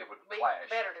 It would Be clash.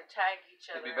 better to tag each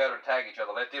other. It'd be better to tag each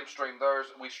other. Let them stream theirs,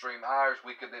 we stream ours.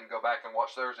 We could then go back and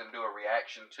watch theirs and do a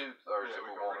reaction to theirs Yeah, if we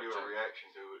we can wanted do a to.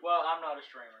 reaction to it. Well, I'm not a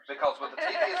streamer. So. Because with the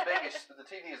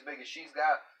TV as big as she's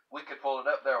got, we could pull it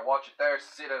up there, watch it there,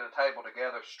 sit at a table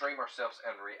together, stream ourselves,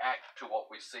 and react to what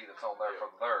we see that's on there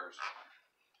from theirs.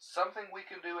 Something we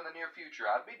can do in the near future.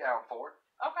 I'd be down for it.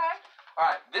 Okay. All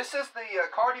right, this is the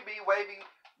Cardi B Wavy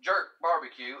Jerk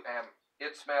Barbecue, and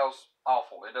it smells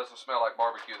awful. It doesn't smell like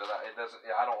barbecue.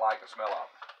 I don't like the smell of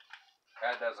it.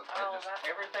 That doesn't. Oh, It just. that's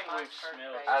everything we've mustard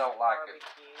smelled- based I don't like it.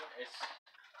 barbecue. It's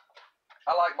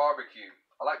I like barbecue.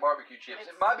 I like barbecue chips.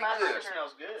 It's It might be it good. mustard.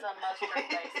 smells good. It's a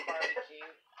mustard-based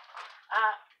barbecue.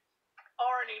 I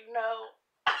already know.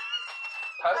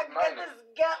 Post My mayonnaise.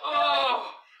 goodness, gut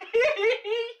Oh.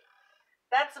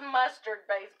 That's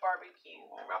mustard-based barbecue.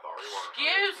 Mouth already watering.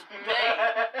 Excuse me.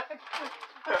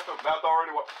 Mouth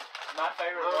already watering. My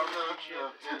favorite barbecue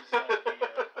chip is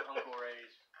the Uncle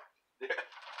Ray's.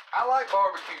 I like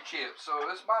barbecue chips, so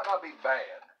this might not be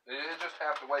bad. You just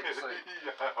have to wait and see.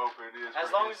 I hope it is. As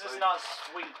long as it's not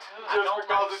sweet. I Just don't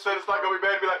because like it said it's not sweet gonna be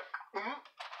bad, be like,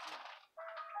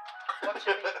 What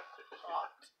you mean?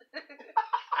 Hot.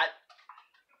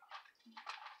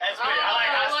 That's me. I like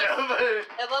hot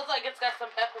stuff. It looks like it's got some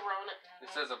pepper on it. It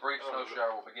says a brief snow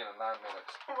shower will begin in 9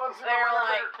 minutes. They're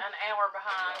like an hour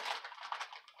behind.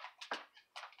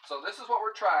 So this is what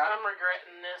we're trying. I'm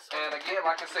regretting this. And again,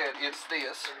 like I said, it's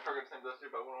this. I went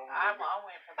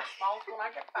for the smallest one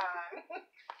I could find.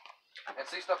 And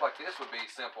see, stuff like this would be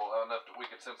simple enough that we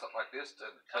could send something like this to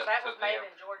That was made them.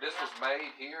 in Georgia. This was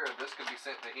made here, and this could be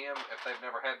sent to him if they've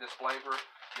never had this flavor.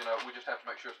 You know, we just have to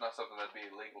make sure it's not something that'd be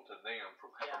illegal to them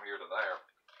from here to there.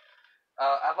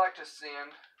 I'd like to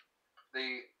send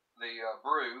the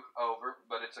brew over,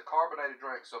 but it's a carbonated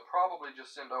drink, so probably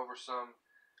just send over some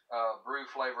brew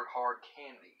flavored hard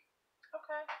candy.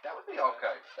 Okay. That would be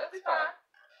okay. That'd be fine.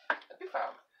 That'd be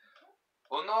fine.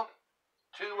 Uno,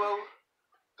 two-o,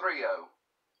 three-o.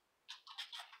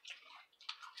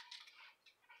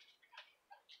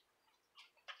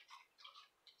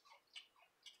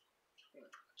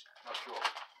 Not sure.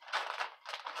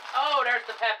 Oh, there's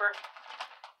the pepper.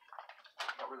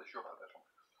 Not really sure about that one.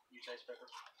 You taste pepper?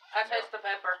 I taste the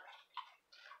pepper.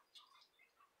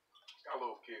 It's got a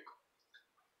little kick.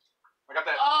 I got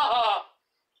that. Oh,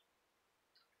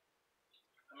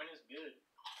 I mean, it's good.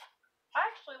 I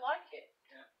actually like it.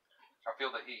 I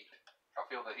feel the heat. I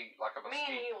feel the heat like a Me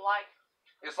and mesquite. you like.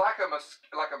 It's like a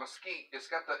mesquite. It's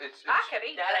got the it's I could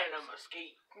eat that ain't those. no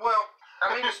mesquite. well.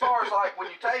 I mean, as far as like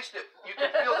when you taste it, you can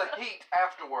feel the heat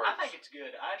afterwards. I think it's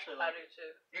good. I actually I like do it.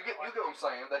 too. You get what I'm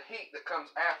saying. The heat that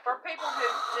comes For after. people who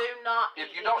do not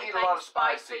If eat you don't eat a lot of anything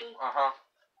spicy,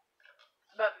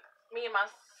 but me and my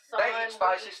son, They eat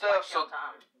spicy we eat stuff, spicy all so- the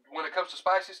time. when it comes to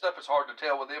spicy stuff, it's hard to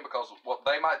tell with them because what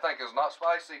they might think is not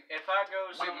spicy. If I go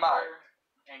We somewhere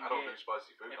and I don't do get,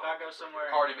 spicy food. if I go somewhere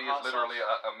and Cardi get B is hot literally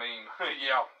sauce, a meme.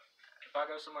 Yeah. if I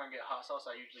go somewhere and get hot sauce,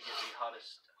 I usually get the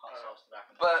hottest hot sauce that I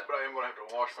can. But But I am gonna have to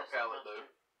wash my palate though.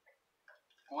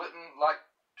 wouldn't like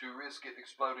to risk it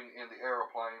exploding in the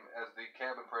aeroplane as the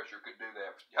cabin pressure could do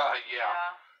that.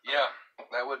 Yeah,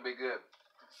 that wouldn't be good.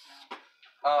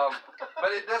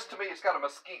 But it does to me. It's got a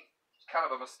mesquite, kind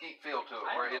of a mesquite feel to it,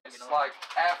 I where don't it's know. like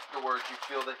afterwards you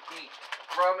feel the heat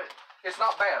from it. It's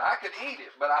not bad. I could eat it,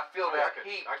 but I feel Oh, yeah, that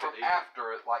heat I could from eat it.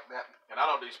 after it like that. And I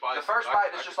don't do spicy. The first but I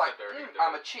bite is could just like, sit there and eat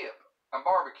I'm that. a chip, I'm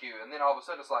barbecue, and then all of a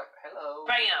sudden it's like, hello,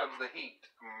 here Bam. comes the heat.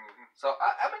 Mhm. So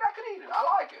I mean, I could eat it. I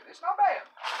like it. It's not bad.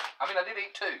 I mean, I did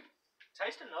eat two.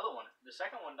 Taste another one. The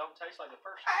second one don't taste like the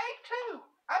first. I ate two.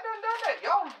 I done that.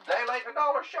 Y'all day late and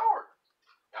 $1 short.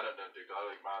 I done too, because I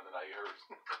like mine than I eat hers.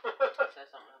 Say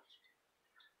something else.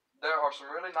 There are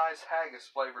some really nice haggis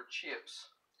flavored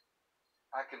chips.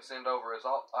 I can send over as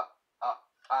all.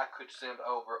 I could send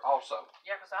over also.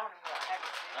 Yeah, because I don't even know what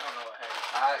haggis I is. don't know what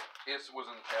haggis. It was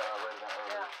in the chat. I read it out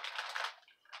earlier.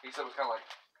 Yeah. He said it was kind of like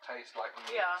taste like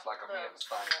mince, Yeah. like a the- mince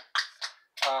thing.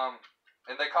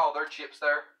 And they call their chips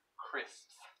there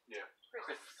crisps.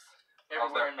 Crisps.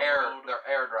 Because Everywhere in the world, they're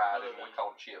air dried, other and we than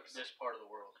call them chips. this part of the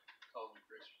world, call them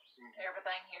crisps.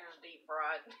 Everything here is deep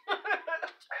fried.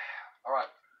 All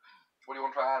right. What do you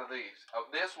want to try out of these? Oh,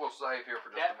 this we'll save here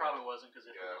for just That a minute. probably wasn't because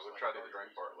it Yeah, was we'll like try to do the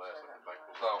drink barbecue. part last. I think like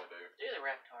So- we'll do. Do the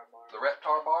Reptar bar. The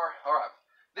Reptar bar. All right.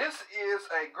 This is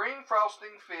a green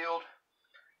frosting filled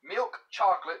Milk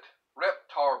chocolate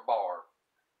Reptar bar.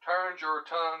 Turns your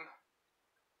tongue.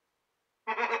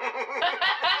 Let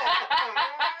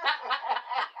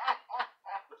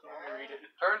me read it.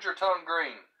 Turns your tongue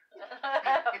green.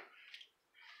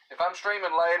 If I'm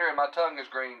streaming later and my tongue is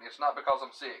green, it's not because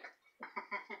I'm sick.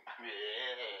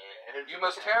 You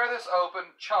must tear this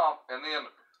open, chomp, and then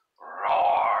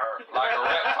roar like a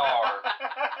reptar.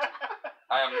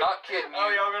 I am not kidding you. Oh,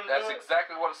 y'all gonna That's do it?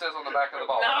 exactly what it says on the back of the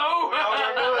ball. No! Y'all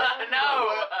gonna do it? No!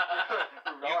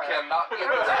 You cannot get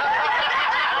this.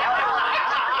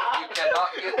 You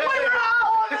cannot get this.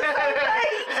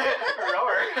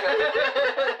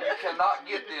 You cannot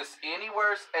get this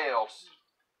anywhere else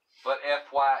but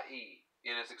FYE.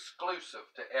 It is exclusive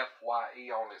to FYE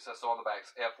only. It says so on the back.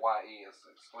 FYE is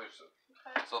exclusive.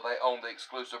 Okay. So they own the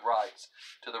exclusive rights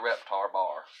to the Reptar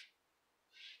bar.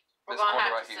 We're This gonna one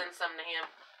have right to here. send some to him.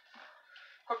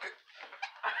 Okay.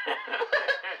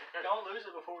 Don't lose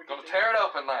it before we get Gonna tear it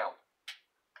open now.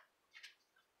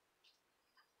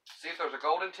 See if there's a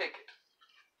golden ticket.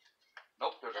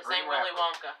 Nope, there's This a green ain't Willy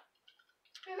wrapper. Wonka.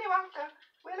 Willy Wonka.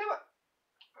 Willy Wonka.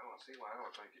 I don't see why I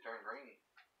don't think you turn green.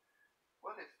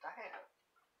 What is that?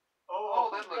 Oh,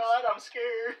 that looks- God, I'm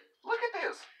scared. Look at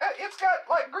this. It's got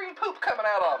like green poop coming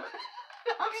out of it.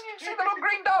 Can you see the little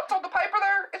green dots on the paper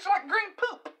there? It's like green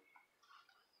poop.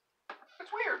 It's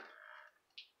weird.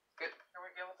 Here we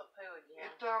go with the poo again.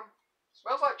 It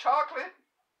smells like chocolate.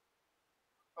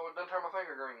 Oh, it doesn't turn my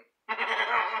finger green. Oh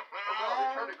God,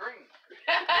 it turned it green.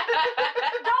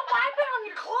 Don't wipe it on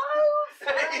your clothes.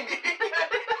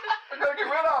 I gotta get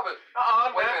rid of it.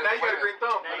 Wait a minute, now you got a wait a green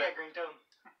thumb. Now you got green toe.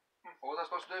 What was I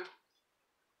supposed to do?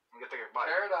 You gotta take a bite.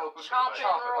 Tear it open. Chomp it,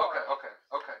 Chomp it. roar. Okay.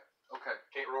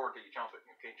 Can't roar until you chomp it.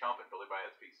 You can't chomp it until they buy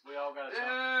its piece. We all got a Ew.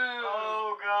 chomp.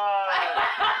 Oh, God.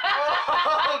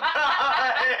 Oh,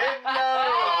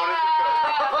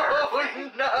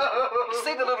 no. You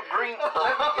see the little green? Let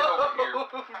me get over here.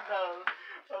 No.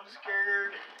 I'm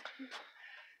scared.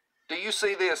 Do you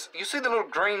see this? You see the little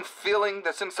green filling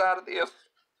that's inside of this?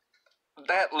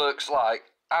 That looks like,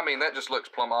 I mean, that just looks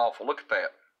plumb awful. Look at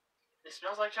that. It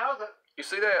smells like chocolate. You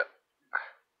see that?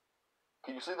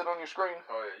 Can you see that on your screen?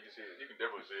 Oh yeah, you can see it. You can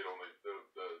definitely see it on the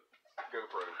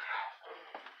GoPro.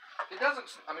 It doesn't,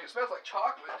 I mean, it smells like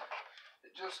chocolate.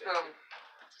 It just,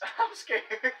 I'm scared.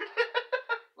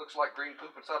 looks like green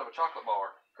poop inside of a chocolate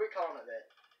bar. Quit calling it that.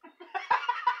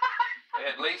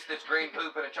 At least it's green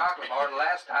poop in a chocolate bar. The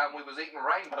last time we was eating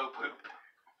rainbow poop.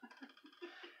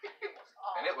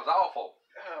 And it was awful.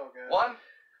 Oh, God. 1,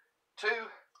 2,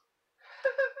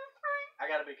 I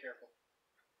gotta be careful.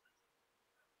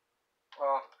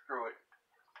 oh, screw it.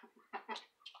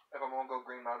 If I'm gonna go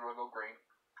green, might as well go green.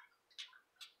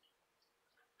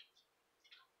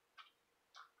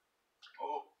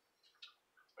 Oh.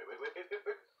 Wait.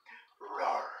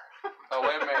 Roar. Oh,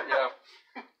 wait a minute, yeah.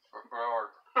 Roar.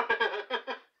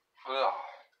 Ugh.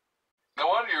 No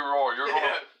wonder you roar. You're going.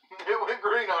 It went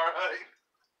green, alright.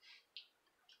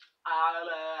 I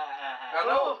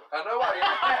know why you.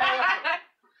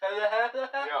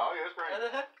 Yeah, oh yeah, it's green.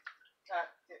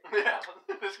 Yeah,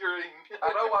 it's green. I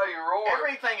know why you roar.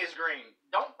 Everything is green.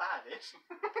 Don't buy this.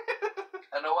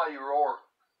 I know why you roar.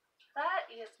 That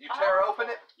is. You tear awful.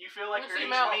 open it. You feel like Let's you're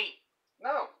see eating milk. meat.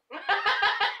 No.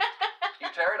 You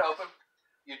tear it open.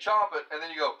 You chomp it, and then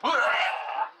you go.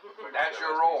 That's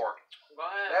your roar. Go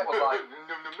ahead. That was like.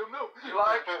 No. You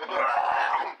like?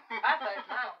 I thought,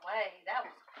 no way. That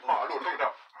was. Oh, I know, take it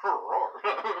out. Roar.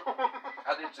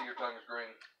 I did see your tongue is green.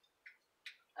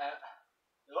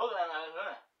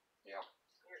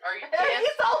 Are you It's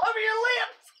pissed? all over your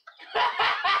lips.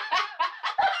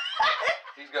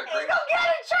 He's got He's green. gonna get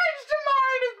it changed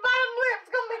tomorrow, and his bottom lip's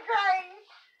gonna be green.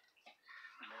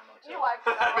 You wiped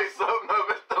it That'd be off. something of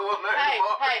it throwing there Hey,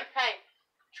 tomorrow. hey.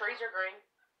 Trees are green.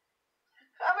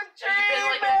 I'm a tree Have you been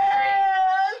like a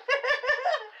man.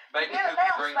 Baby Yeah, poop that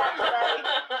is was green fun too. today.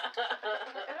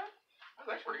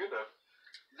 That's pretty good though.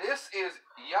 This is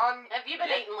yan Have you been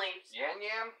eating leaves? yan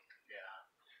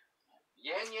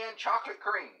chocolate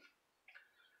cream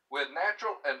with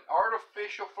natural and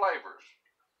artificial flavors.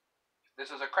 This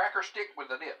is a cracker stick with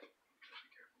a dip.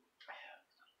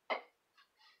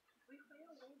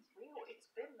 It's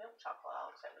been milk chocolate.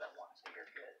 I'll accept that one, so you're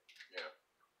good.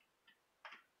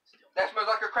 That smells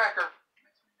like a cracker.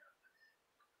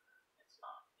 It's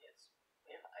not.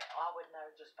 I would know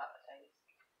just by the taste.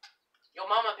 Your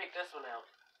mama picked this one out.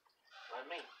 Not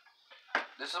me.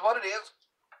 This is what it is.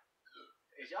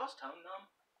 Is y'all's tongue numb?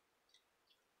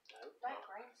 That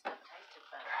green stuff tasted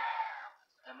better.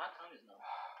 And my tongue is numb.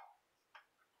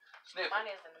 Sniff it.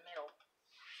 Mine is in the middle.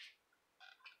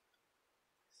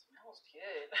 Smells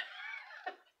good.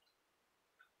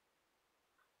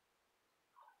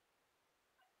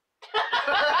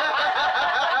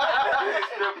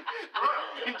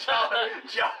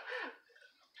 Joe,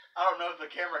 I don't know if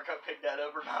the camera picked that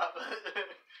up or not, but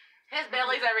His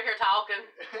belly's over here talking.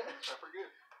 That's pretty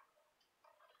good.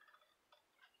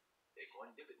 Take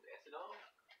one, dip it, pass it on.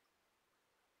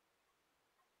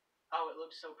 oh, it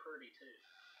looks so pretty too.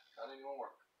 Not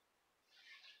anymore.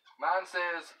 Mine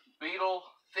says beetle,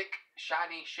 thick,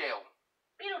 shiny shell.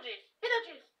 Beetlejuice.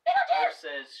 Beetlejuice. Hers Beetlejuice.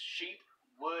 says sheep,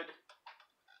 wood,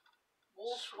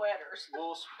 Wool sweaters.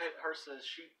 wool sweat. Hers says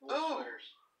sheep, wool Ooh. sweaters.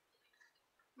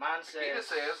 Mine Nikita says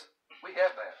says we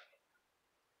have that.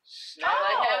 Do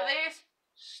they have these?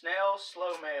 snail,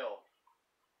 slow mail.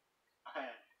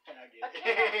 And I get I it.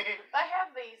 can't. They have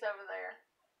these over there.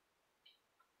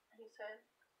 He said,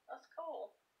 "That's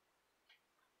cool."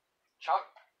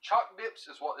 Chalk dips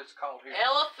is what it's called here.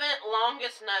 Elephant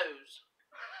longest nose.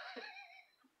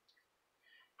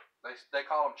 They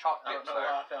call them chalk I don't dips know there.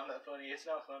 why I found that funny. It's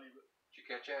not funny, but Did you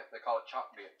catch that? They call it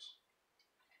chalk dips.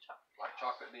 Like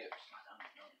chocolate dips.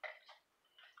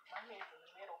 Mine is in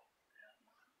the middle.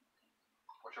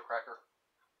 What's your cracker?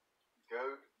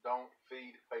 Goat don't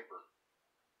feed paper.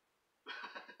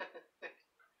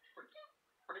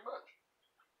 Pretty much.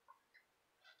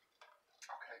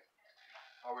 Okay.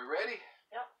 Are we ready?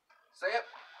 Yep. Set.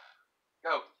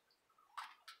 Go.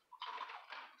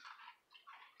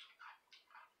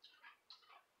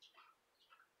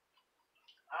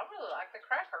 I really like the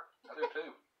cracker. I do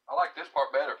too. I like this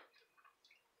part better.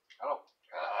 I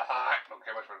don't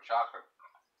care much for the chocolate.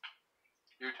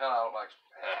 You tell I don't like To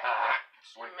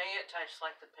sweet. me, it tastes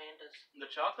like the pandas. the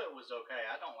chocolate was okay.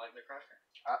 I don't like the cracker.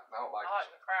 I don't like. I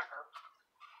like the cracker.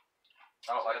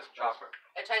 I don't like the chocolate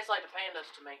It tastes like the pandas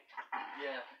to me.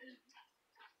 Yeah.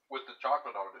 with the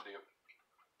chocolate on it. Dip.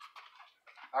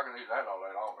 I can eat that all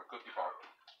day long. The cookie part.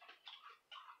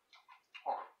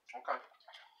 Oh, okay.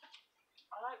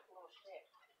 I like the little stick.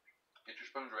 Get your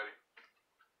spoons ready.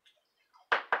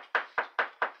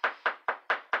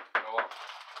 You know what?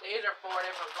 These are 4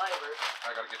 different flavors.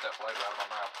 I gotta get that flavor out of my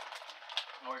mouth.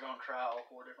 Are we gonna try all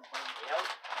 4 different flavors? Yep.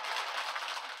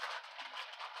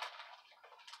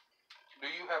 Do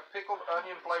you have pickled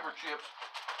onion flavored chips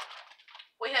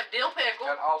We have dill pickle.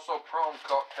 and also prawn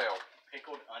cocktail?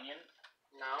 Pickled onion?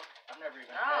 No. I've never even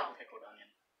No. had pickled onion.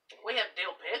 We have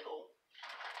dill pickle.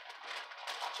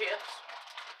 Chips.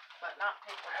 But not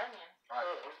pickled onion. Right.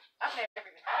 I've never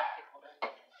even had pickled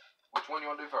onion. Which one you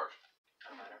want to do first?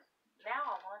 Now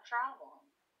I want to try one.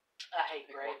 I hate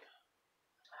Pick grape.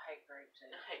 I hate grape too.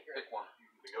 I hate grape. Pick one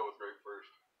To go with grape first.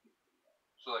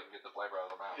 so they can get the flavor out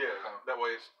of their mouth. Yeah, Okay. that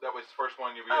way it's the first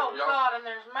one you'll be Oh able to. y'all- God, and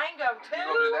there's mango too. You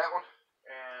gonna do that one?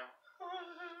 Yeah.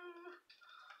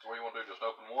 So what you want to do? Just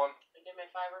open one? You do me a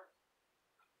favor?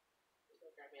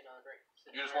 Grab me another drink.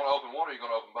 You just want to open one, or you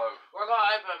gonna open both? We're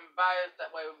gonna open both. That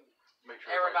way, Make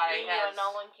sure everybody Me has. and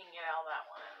Nolan can get out of that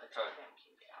one, and the two Okay. of them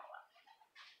can get out of that one.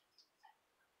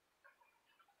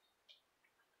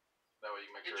 That way you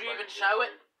can make Did sure you everybody even can get show it?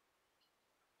 it?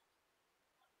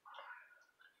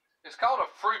 It's called a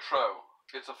Frutro.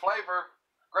 It's a flavor,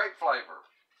 grape flavor.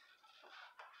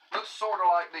 Looks sort of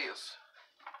like this,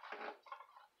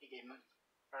 He gave me.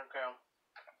 Okay.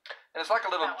 and it's like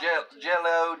a little That one.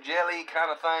 jello jelly kind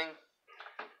of thing.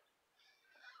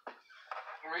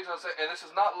 The reason I say, and this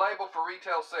is not labeled for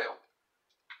retail sale.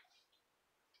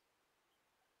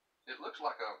 It looks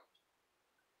like a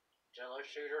Jello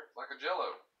shooter.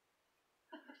 Jello.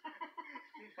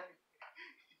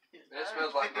 It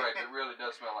smells like grape. It really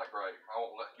does smell like grape.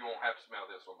 You won't have to smell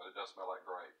this one, but it does smell like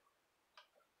grape.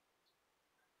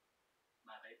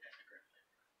 My vape has a grape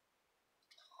flavor.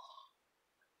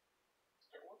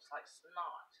 It looks like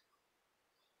snot.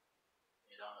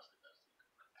 It honestly does.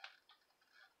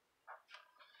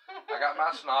 I got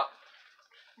my snot.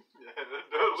 Yeah, that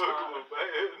does look a little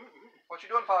bad. What you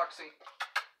doing, Foxy?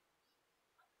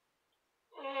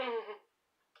 Mm-hmm.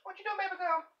 What you doing, baby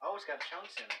girl? Oh, it's got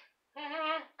chunks in it.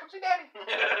 Come see Daddy.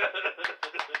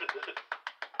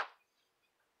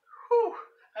 Whew.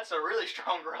 That's a really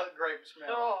strong grape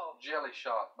smell. Oh. Jelly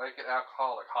shot. Make it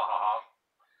alcoholic. Ha ha ha.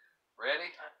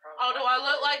 Ready? Oh, do I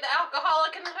look like the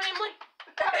alcoholic in the family?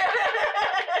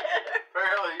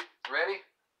 Apparently. Ready?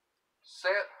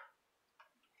 Set.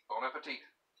 Bon appetit.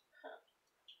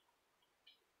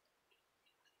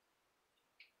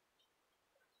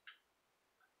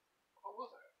 What was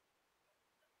that?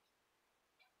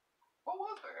 What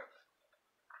was that?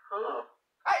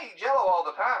 I eat Jello all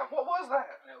the time. What was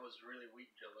that? That was really weak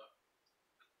Jello.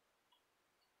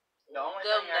 The only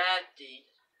So thing nasty.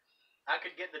 I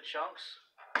could get the chunks.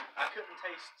 I couldn't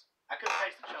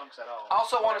taste the chunks at all.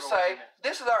 Also want to Whatever was say, in it.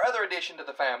 this is our other addition to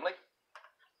the family.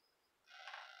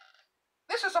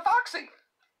 This is a Foxy.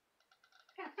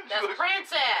 That's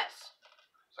Princess.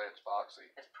 Say Foxy.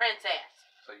 It's Princess.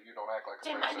 So you don't act like a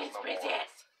Say my princess name's no more.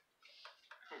 Princess.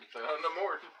 No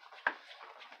more.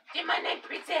 Say my name,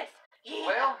 Princess. Yeah.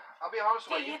 Well, I'll be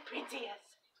honest with Say you. it, Princess.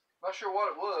 Not sure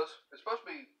what it was. It's supposed to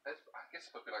be. I guess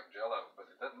it's supposed to be like Jello, but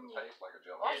it doesn't taste like a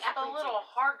Jello. What's Yeah, the little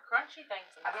hard, crunchy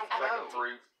things in I don't It's like know. a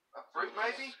fruit. A fruit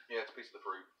maybe. Yeah, it's a piece of the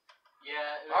fruit.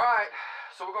 Yeah. All right.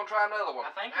 So we're gonna try another one.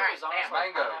 I think Alright, it was almost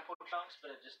like mango. pineapple chunks,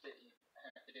 but it just didn't.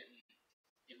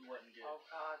 It wasn't good. Oh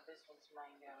God, this one's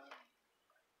mango.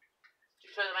 Did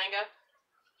you try the mango?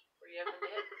 Were you opened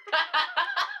it?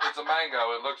 It's a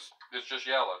mango. It's just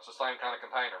yellow. It's the same kind of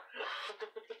container.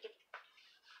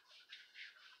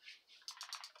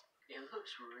 It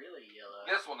looks really yellow.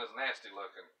 This one is nasty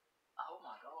looking. Oh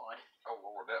my god. Oh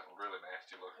Lord, that one's really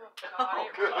nasty looking. God,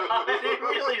 it God. It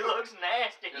really looks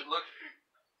nasty. It looks.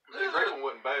 The grape one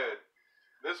wasn't bad.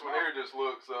 This one here just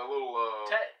looks a little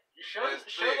Show It's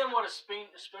show thick. them what a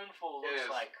spoonful looks Yes.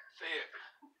 like. thick.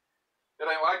 It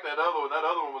ain't like that other one. That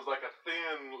other one was like a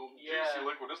thin, Yeah. juicy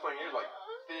liquid. This thing here is like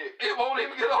thick. It won't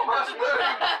even get on my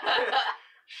spoon.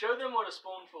 Show them what a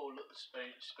spoonful looks.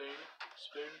 Spoon.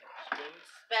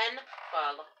 Spin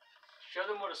full. Show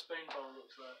them what a spoonful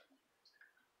looks like.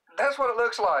 That's what it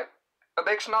looks like. A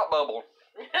big snot bubble.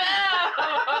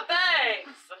 Oh,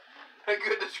 thanks. A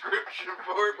good description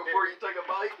for it before you take a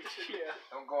bite. Yeah.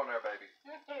 Don't go in there, baby.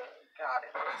 God,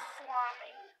 it looks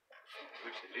slimy.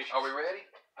 Looks delicious. Are we ready?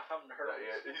 I haven't heard Not of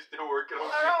yet. it. He's still working on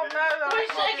I don't know. What are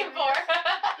you shaking for?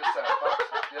 This side, Fox.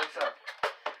 The other side.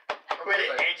 Over Quit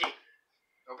here, it, baby. Angie.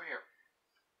 Over here.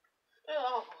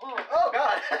 Oh, Oh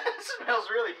god, it smells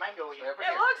really mango-y. Over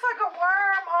it here. looks like a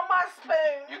worm on my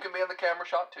spoon. You can be in the camera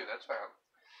shot too. That's fine.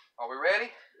 Are we ready?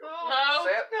 No.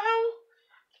 Set. No.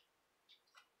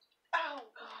 Oh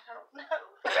God, I don't know.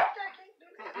 I can't do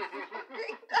this.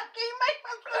 I can't make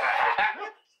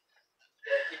myself.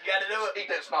 You gotta do it. Eat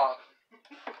that snot.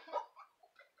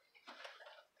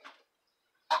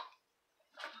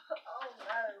 Oh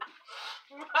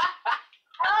no.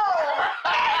 Oh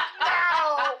heck no.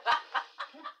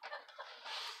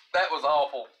 That was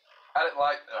awful. I didn't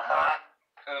like. I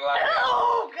didn't like that.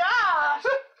 Oh gosh.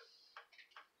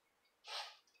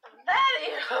 That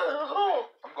is.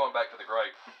 I'm going back to the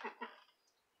grape.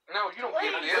 No, you don't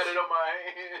get I this. got it on my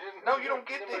hand. No, you don't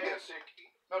get My hand this. sick.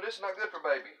 No, this is not good for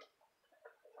baby.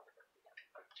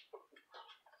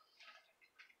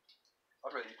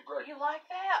 I'd rather eat the grape. You like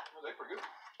that? Oh, they're pretty good.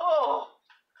 Oh.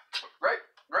 Grape.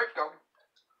 Grape gone.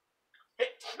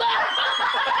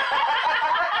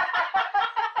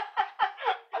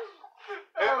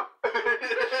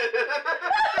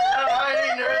 I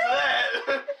didn't hear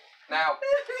that. Now,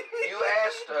 you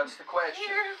asked us the question.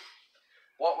 Here.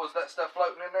 What was that stuff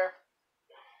floating in there?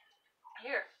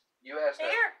 Here. You asked that.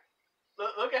 Here.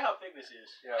 Look at how big this is.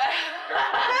 Yeah.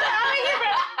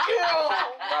 Oh.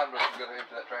 Mine was going to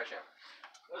empty that trash out.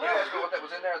 You asked me what that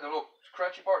was in there, the little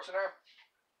crunchy parts in there.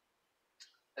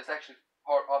 It's actually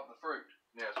part of the fruit.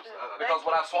 Yeah, it's just, Because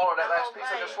when I swallowed that last Oh, piece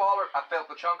I just man. swallowed, I felt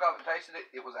the chunk of it and tasted it.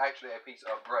 It was actually a piece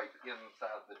of grape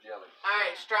inside the jelly.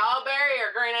 Alright, strawberry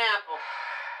or green apple?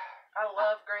 I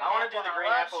love green I wanna apple. do the and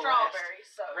green I love apple strawberries.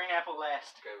 So. Green apple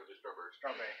last. okay with the strawberries.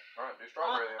 Strawberry. All right, do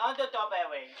strawberry then. On the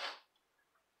strawberry.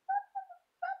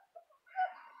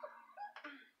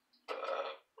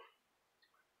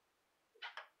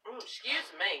 Ooh, excuse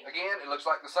me. Again, it looks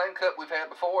like the same cup we've had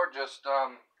before, just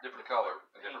different color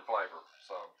and different flavor.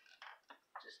 So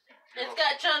Just It's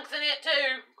got chunks in it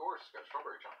too. Of course, it's got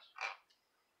strawberry chunks.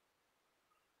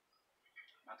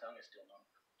 my tongue is still numb.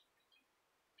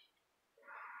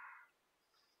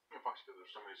 Yeah, Foxy, because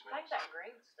there's so many I smells. think that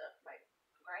green stuff, made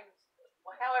green.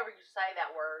 Well, however you say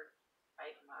that word,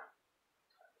 made my.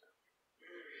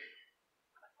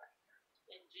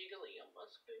 And jiggly on my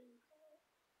spoon.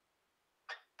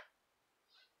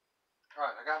 all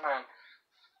right, I got mine.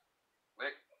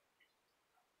 Lick.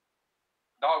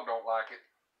 Dog don't like it.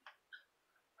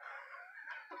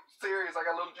 Serious, I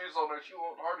got a little juice on there. She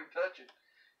won't hardly touch it.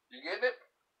 You getting it?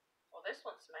 Well, this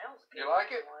one smells good. You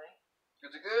like it? anyway.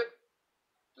 Is it good?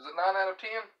 Is it 9 out of 10?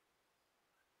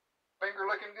 Finger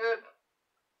looking good?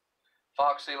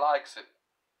 Foxy likes it.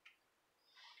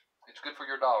 It's good for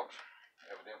your dogs,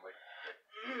 evidently.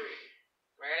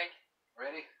 Ready?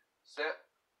 Ready? Set.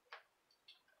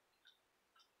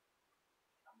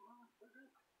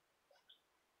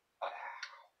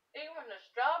 Even the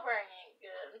strawberry ain't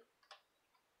good.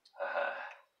 I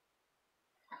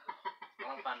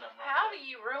don't find nothing wrong How with do it.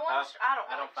 you ruin? I I don't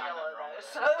don't like find Jello nothing wrong though.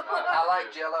 with So. I like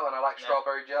Jello and I like Yeah.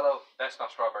 strawberry Jello. That's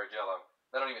not strawberry Jello.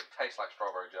 They don't even taste like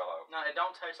strawberry Jello. No, it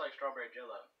don't taste like strawberry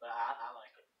jello, but I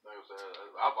like it.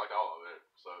 I've liked all of it,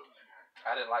 so.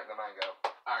 I didn't like the mango.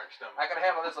 Iron stomach. I can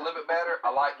handle this a little bit better.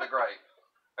 I like the grape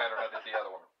better than I did the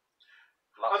other one.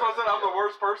 That's why I said I'm the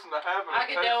worst person to have it. I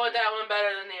can deal with that one better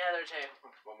than the other two.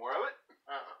 One more of it?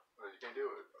 Uh-uh. You can't do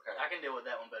it. Okay. I can deal with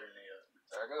that one better than the other.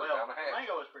 There goes Well, down the hatch.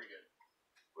 mango is pretty good.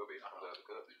 Will be comes out of the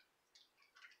cup.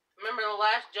 Remember the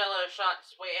last Jello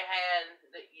shots we had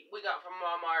that we got from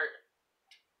Walmart?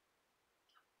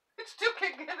 It still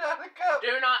can't get out of the cup.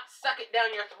 Do not suck it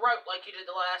down your throat like you did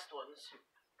the last ones.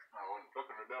 I wasn't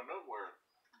sucking it down nowhere.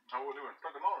 I wasn't even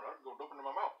sucking on it. I was going to dump it in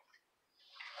my mouth.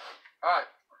 Alright.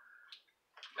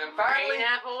 And finally, Green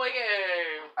apple we go.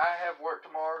 I have work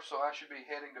tomorrow, so I should be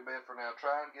heading to bed for now.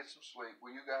 Try and get some sleep.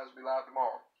 Will you guys be live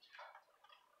tomorrow?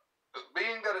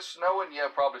 Being that it's snowing, yeah,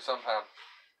 probably sometime.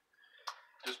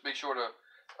 Just be sure to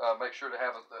make sure to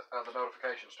have the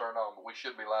notifications turned on. But we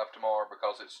should be live tomorrow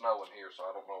because it's snowing here, so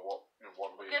I don't know what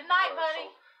we. Good night, buddy.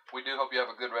 So we do hope you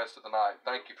have a good rest of the night.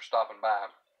 Thank you for stopping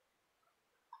by.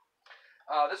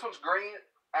 This one's green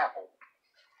apple.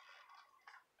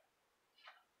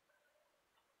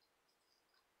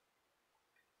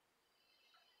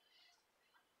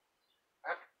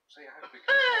 I have to be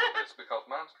careful with this because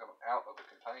mine's coming out of the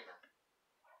container.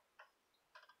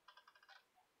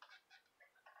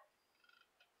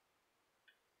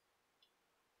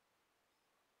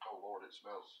 Oh Lord, it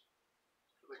smells.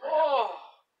 Oh!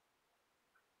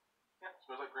 Yeah,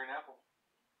 smells like green apple.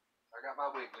 I got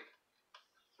my wiggly.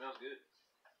 Smells good.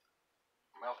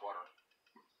 Mouth watering.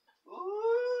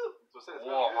 Ooh! So I said it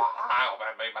Whoa! smells good. Wow,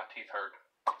 that made my teeth hurt.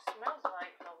 Smells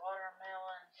like the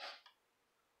watermelon.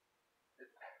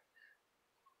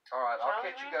 All right, I'll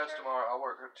Jolly catch you guys Rancher? tomorrow. I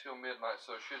work till midnight,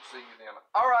 so should see you then.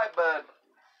 All right, bud.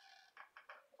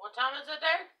 What time is it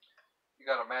there? You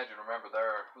got to imagine. Remember,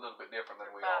 they're a little bit different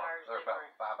than we 5 are. hours They're different.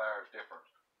 about 5 hours different.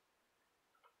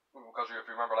 Because if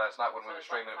you remember last night when So we were it's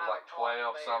streaming, like it was like 5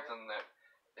 o'clock 12 there. something. That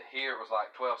here it was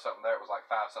like 12 something. There it was like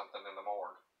 5 something in the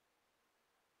morning.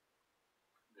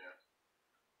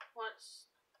 What's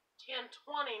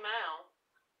 10:20 now?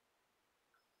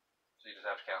 So you just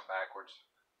have to count backwards.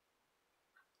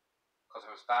 Because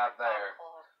it was 5 there, 5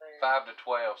 o'clock there. 5 to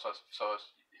 12. So it's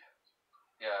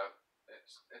yeah,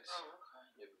 it's Oh,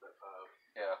 okay. Yeah, about 5.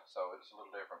 yeah. So it's a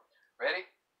little different. Ready,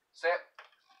 set.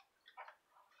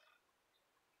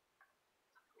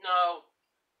 No.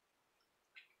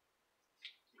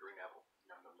 Green apple.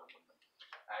 Yum, yum, yum, yum, yum.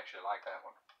 I actually like that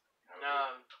one.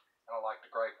 No. I don't like the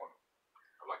grape one.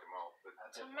 I like them all. But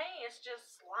To me, it's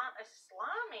just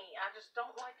slimy. I just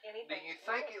don't like anything. Do you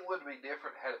think it would be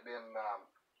different had it been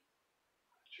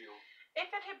chill. If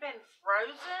it had been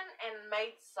frozen and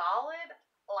made solid,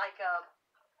 like a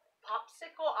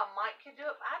popsicle, I might could do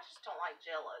it. But I just don't like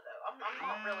Jello though. I'm not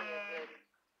really a good.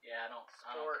 Yeah, I don't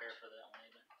Sport. care for that one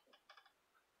either.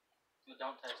 It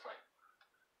don't taste like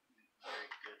very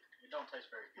good. It don't taste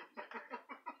very good. Like green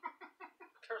apple.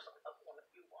 There's another one if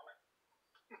you want it.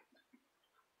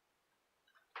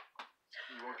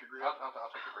 You want your green I'll apple?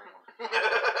 take the green one.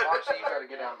 Roxy, you gotta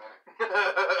get down a minute.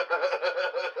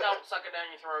 Don't suck it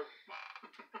down your throat.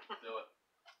 Do it.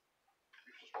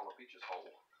 You should swallow Peach's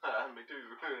whole. Me too.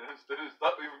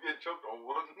 Stop me from getting choked on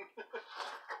one.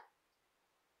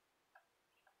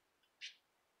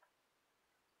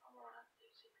 I'm gonna have to do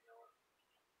CPR.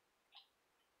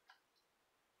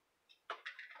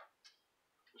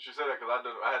 She said that because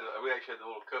we actually had the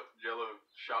little cup Jello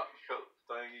shot cup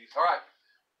thingies, All right,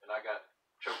 and I got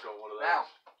choked on one of those. now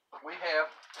we have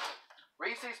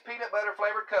Reese's peanut butter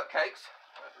flavored cupcakes.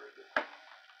 That's really good.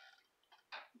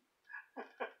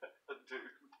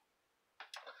 Dude.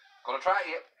 Gonna try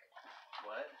it.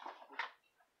 What?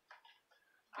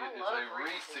 I It is love a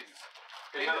Reese's. Reese's.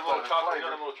 You know Peanut them little butter chocolate,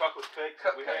 flavored little chocolate cakes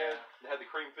that we cupcake. had? They had the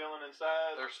cream filling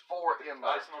inside. There's 4 in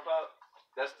there. Icing on top.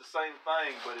 That's the same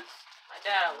thing, but it's I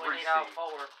doubt we need all Reese's.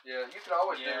 4. Yeah, you could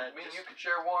always Yeah, do. Me and just- you could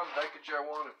share one. They could share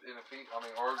one. Or Okay,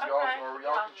 y'all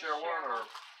y'all can share one, or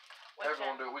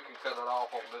everyone do it. We can cut it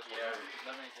off on this Yeah, one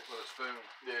let me just. with a spoon.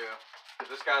 yeah. 'Cause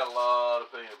it's got a lot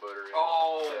of peanut butter in it.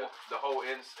 Oh. The whole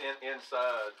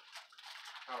inside.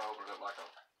 I'm gonna open it up like a.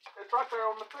 It's right there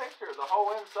on the picture. The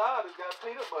whole inside has got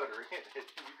peanut butter in it.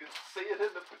 You can see it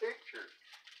in the picture.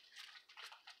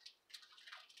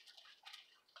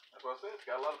 That's what I said. It's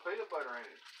got a lot of peanut butter in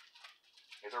it.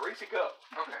 It's a Reese cup.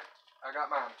 Okay, I got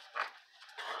mine.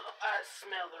 I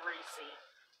smell the Reese.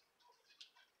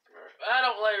 I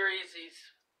don't like Reese's.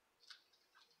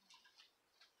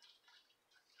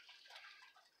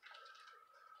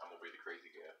 I'm gonna be the crazy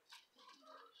guy.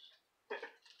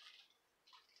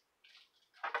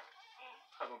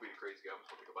 I'm gonna be the crazy guy. I'm just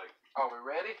gonna take a bite. Are we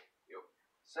ready? Yep.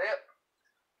 Set.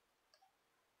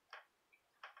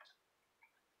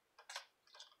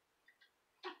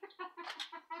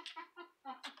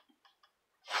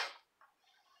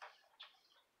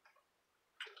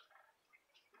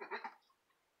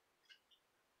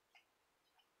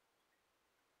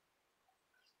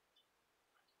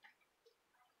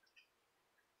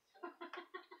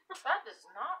 That does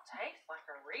not taste like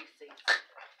a Reese's.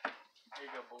 Here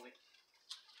you go, bully.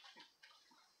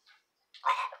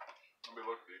 Let me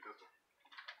look at you, cause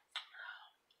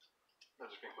I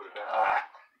just can't put it down.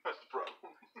 That's the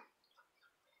problem.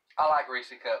 I like Reese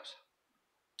cups.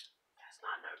 That's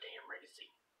not no damn Reese.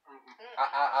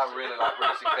 I really like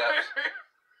Reese cups.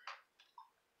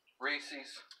 Reese's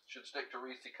should stick to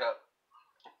Reese cup,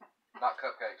 not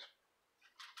cupcakes.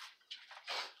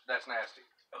 That's nasty.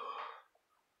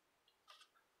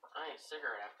 I ain't a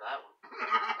cigarette after that one.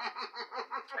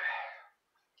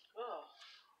 Ugh.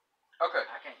 Okay.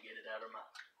 I can't get it out of my.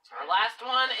 Our last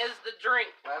one is the drink.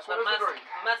 Last one is the drink.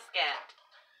 Muscat.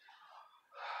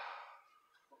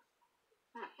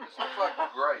 This looks like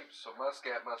grapes, so probably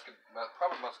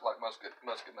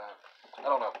muscat now. I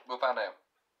don't know. We'll find out.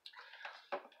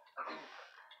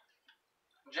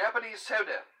 Japanese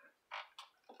soda.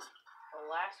 The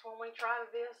last one we tried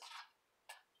of this,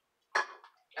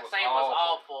 That same was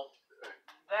awful.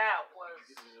 that was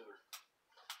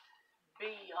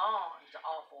beyond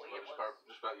awful. It was.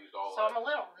 Just about used all So of I'm a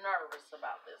little nervous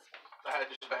about this one. I had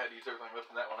to use everything left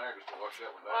in that one there just to wash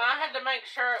that one down. Well, I had to make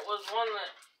sure it was one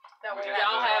that That we Yeah. had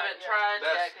y'all tried, haven't yeah. tried yet,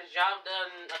 That's- because y'all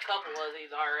done a couple of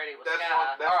these already with That's Sky.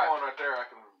 one Alright. right there I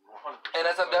can 100%. And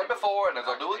as I've done before, and as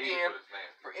I'll do I can eat it, again, but it's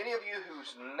nasty. for any of you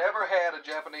who's never had a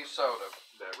Japanese soda,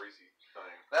 That Reese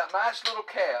thing. that nice little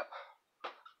cap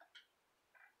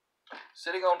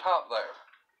sitting on top there,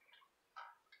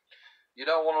 you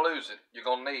don't want to lose it. You're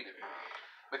going to need it.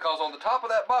 Because on the top of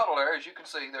that bottle there, as you can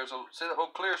see, see that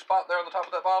little clear spot there on the top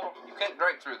of that bottle? You can't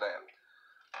drink through that.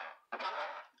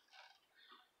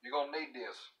 You're going to need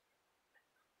this.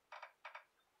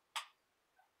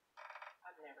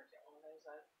 I'd never get one of those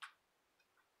out.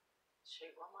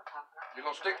 Shoot, one more top. You're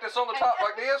going to stick this on the top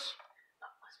like this.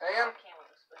 And? I can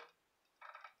with a spoon.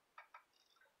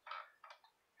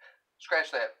 Scratch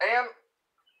that. And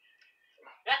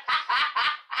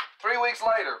 3 weeks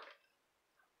later.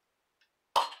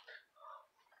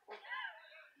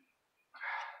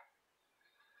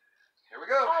 Here we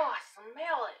go. Oh, I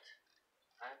smell it.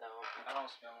 I don't. I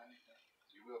don't smell anything.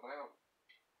 You will now.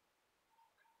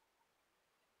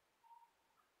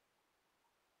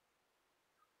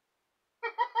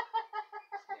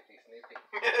 Sniffy, sniffy.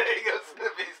 There you go,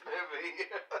 sniffy,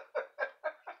 sniffy.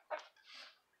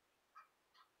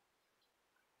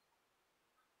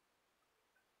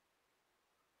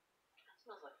 It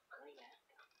smells like green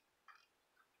apple.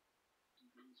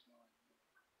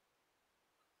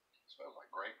 Smells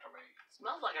like grape to me. It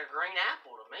smells like a green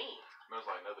apple to me. Smells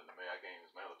like nothing to me. I can't even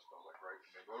smell it. It smells like grape to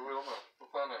me. Well, we don't know.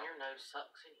 We'll find out. Your nose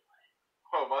sucks anyway.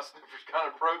 Oh, my sniffer's kind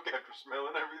of broke after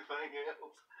smelling everything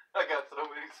else. I got so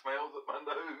many smells up my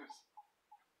nose.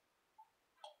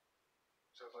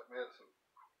 Sounds like medicine.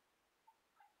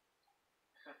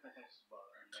 This is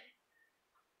bothering me.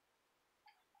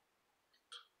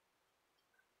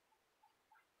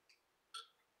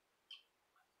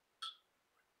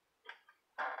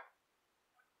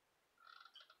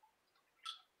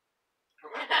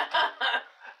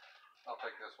 I'll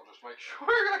take this one. Just make sure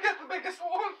I get the biggest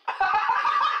one.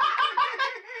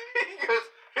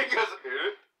 he goes,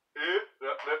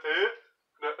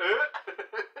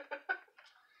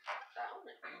 That one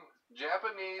ain't,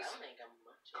 Japanese that one ain't got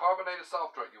much. carbonated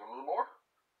soft drink. You want a little more?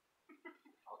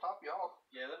 I'll top you off.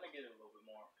 Yeah, let me get it a little bit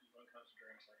more. When it comes to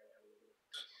drinks, I gotta have a little bit.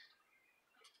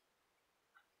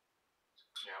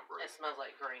 Yeah, I'm It brave. smells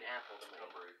like green apple to me. I'm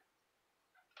brave.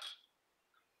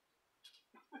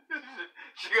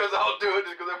 She goes, I'll do it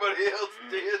just because everybody else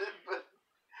did it, but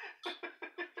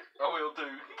I will too.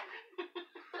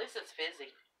 At least it's fizzy.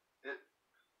 I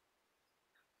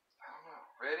don't know.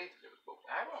 Ready?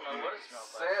 I don't know what it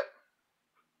smells like. Set.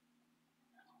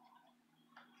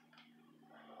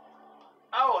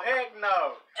 Oh, heck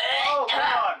no! Oh, come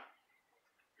on!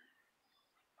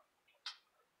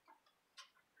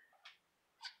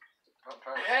 I'm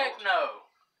trying to Heck no!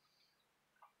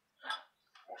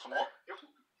 Want some more?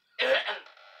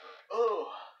 Oh,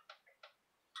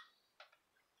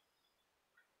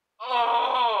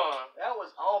 Oh! that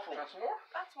was awful. Try some more?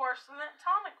 That's worse than that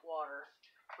tonic water.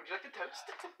 would you like to toast?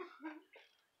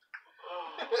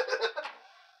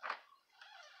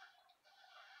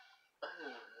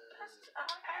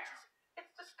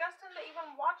 It's disgusting to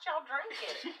even watch y'all drink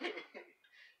it.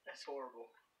 That's horrible.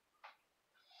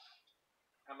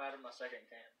 I'm out of my second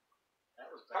can. That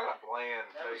was Kind bad. of bland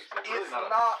That was- taste. really It's not,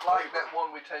 not a like flavor. that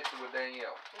one we tasted with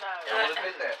Danielle. No. I will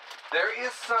admit that. There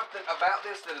is something about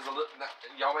this that is a little.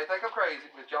 Y'all may think I'm crazy,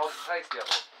 but y'all should taste the other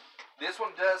one. This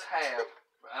one does have,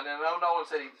 and I know Nolan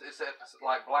said it's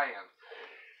like bland,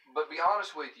 but be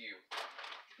honest with you,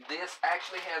 this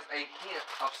actually has a hint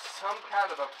of some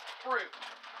kind of a fruit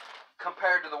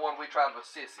compared to the one we tried with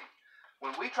Sissy.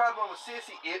 When we tried one with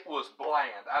Sissy, it was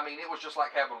bland. I mean, it was just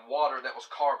like having water that was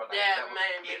carbonated. That was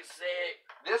made me it. sick.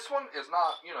 This one is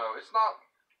not, it's not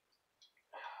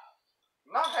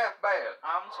half bad.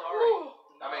 I'm sorry. Whew.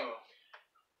 I mean,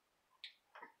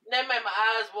 That made my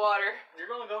eyes water. You're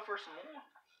gonna go for some more?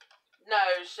 No,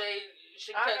 she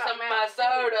I took got some of my Mountain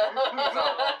Dew. soda.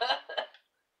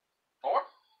 or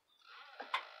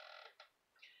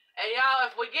And y'all,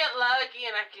 if we get lucky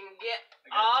and I can get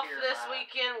I got a off tear in this my eye.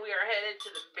 weekend, we are headed to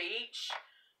the beach.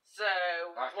 So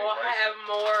I can't we'll wait. have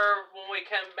more when we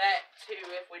come back to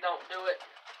if we don't do it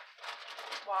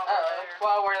While we're there.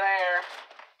 while we're there.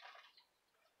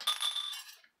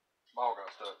 ball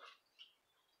got stuck.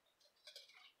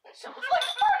 Sounds like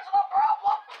a personal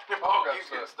problem. The ball keeps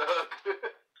getting stuck.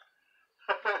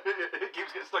 It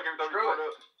keeps getting stuck every time you Screw pour it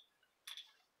up.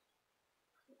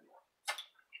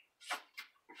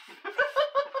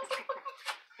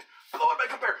 Blow it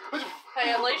back up there.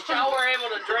 Hey, at least y'all were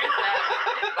able to drink that.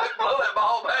 Let's blow that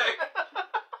ball back.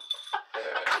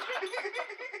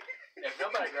 If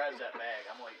nobody grabs that bag,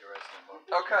 I'm gonna eat the rest of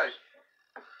them. Okay.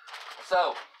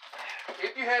 So,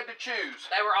 if you had to choose,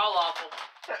 They were all awful.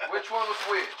 which one was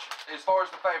which, as far as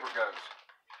the favorite goes?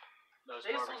 Those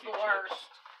This was barbecue the chips.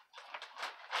 worst.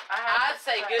 Have I'd to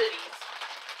say goodies.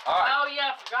 All right. Oh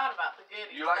yeah, I forgot about the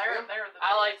goodies. You like them? They're the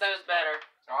I like best. those better.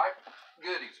 All right.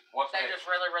 Goodies. What's They're next? just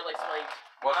really, really sweet.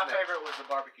 What's My next? favorite was the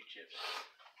barbecue chips.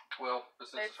 Well,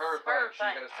 since it's It's her her thing, thing, she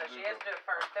so has to she do has to do it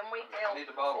first. Then we tell Need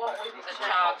the bottle what back. we Just The the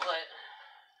decide. chocolate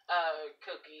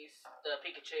cookies, the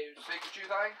Pikachu's. the Pikachu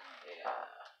thing. Yeah.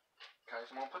 Okay,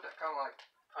 so I'm gonna put that kind of like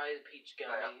Probably the peach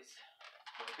Yeah. gummies.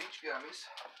 the peach gummies.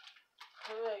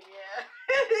 Oh yeah.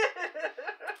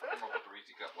 I'm gonna put the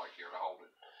Reese cup like here to hold it.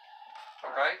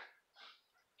 Okay.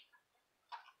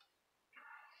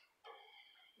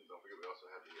 Don't forget we also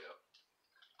have the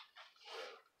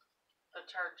The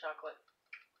turd chocolate.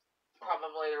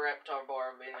 Probably the Reptar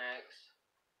bar would be next.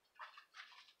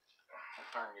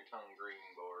 turn your tongue green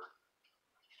bar.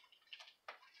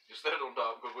 Just set it on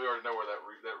top because we already know where that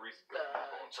Reese's cup is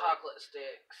The going. chocolate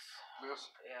sticks.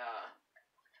 This. Yeah.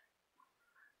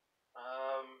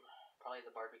 Probably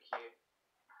the barbecue.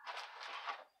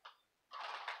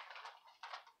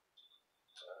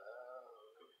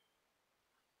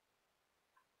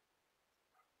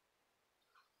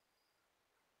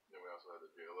 Then we also have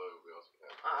the Jello. We also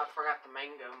have. I forgot the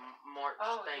mango march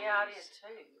Oh things. yeah, I did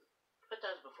too. Put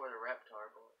those before the Reptar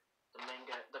bar. The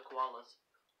mango, the koalas.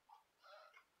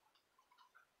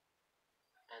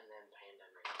 And then Panda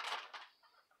Reese.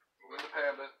 Then the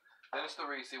Panda. Then it's the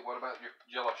Reese. What about your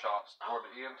Jello shots toward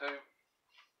the end too?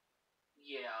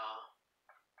 Yeah.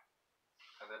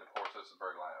 And then of course this is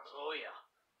very last. Oh yeah.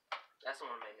 That's the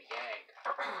one that made me gag.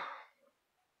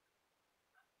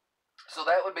 So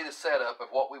that would be the setup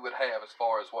of what we would have as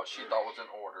far as what she thought was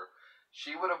in order.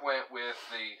 She would have went with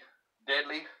the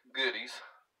Deadly Goodies,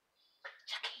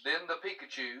 then the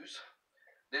Pikachu's,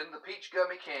 then the Peach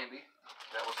Gummy Candy.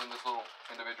 That was in this little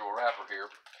individual wrapper here.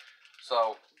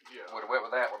 So Yeah. would have went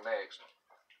with that one next.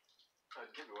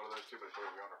 I'd give you one of those too, but it's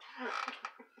already on her.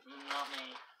 Not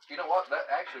me. You know what? That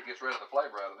actually gets rid of the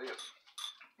flavor out of this.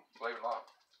 Believe it or not.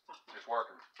 It's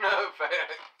working. No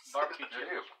facts. Barbecue It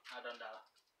chips. is. I done die.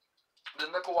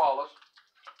 Then the koalas,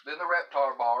 then the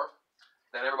Reptar bar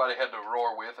that everybody had to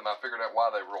roar with, and I figured out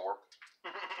why they roar.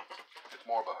 It's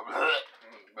more of a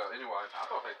but anyway. I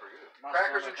thought they were pretty good. My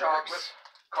Crackers and stomach hurts. chocolate,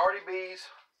 Cardi B's,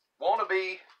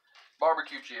 wannabe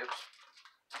barbecue chips,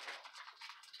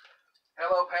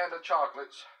 Hello Panda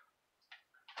chocolates,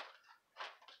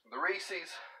 the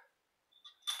Reese's,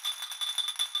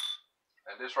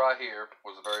 and this right here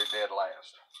was the very dead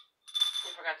last.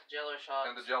 You forgot the Jello shots.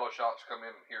 And the Jello shots come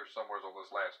in here somewhere on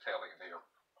this last tally in here.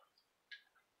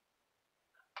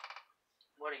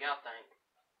 What do y'all think?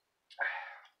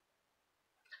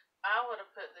 I would have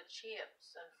put the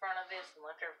chips in front of this and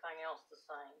left everything else the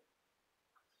same.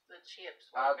 The chips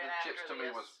would have The been after chips to this. me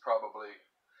was probably.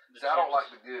 The See, I don't chips. like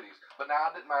the goodies, but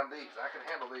now I didn't mind these. I can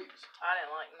handle these. I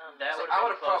didn't like none. That So would I have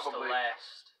would've been close probably- to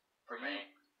last for For you? me.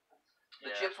 The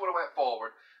Yeah. chips would have went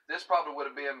forward. This probably would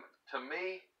have been, to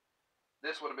me,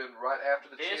 this would have been right after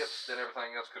the This- chips. Then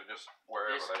everything else could have just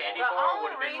wherever This they candy wanted. The bar only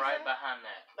would have been right reason- behind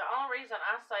that. The only reason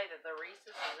I say that the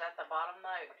Reese's is at the bottom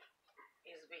note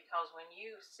is because when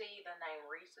you see the name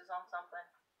Reese's on something,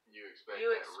 You expect you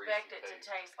that expect Reese's it to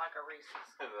taste like a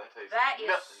Reese's. that tastes That is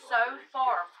nothing like so a Reese's.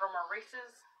 far from a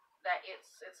Reese's that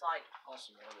it's like I'll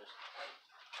some more of this.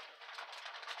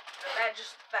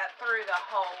 that threw the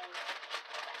whole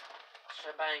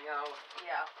shebang on.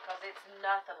 Yeah, because it's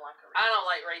nothing like a I don't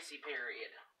like racy, period.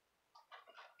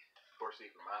 Of course, see,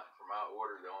 for my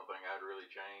order, the only thing I'd really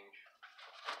change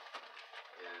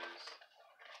is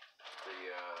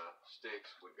the sticks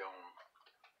would go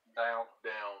Down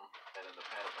down, and then the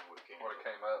paneling would have came where it up.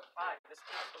 came up. Right, the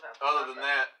sticks without the Other than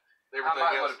that, I everything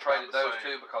might else would have traded about the those same,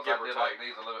 two because I give or did like take.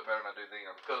 these a little bit better than I do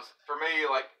them. Because for me,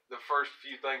 like the first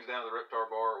few things down the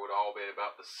Reptar bar would all be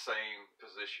about the same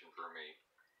position for me,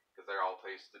 because they're all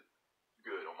tasted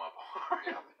good on my bar.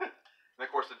 Yeah. And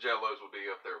of course, the Jellos would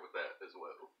be up there with that as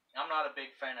well. I'm not a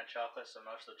big fan of chocolate, so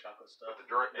most of the chocolate stuff. But the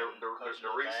drink, would've been closer the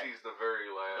to the back, Reese's the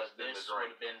very last, but and this the would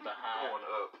drink have been behind, going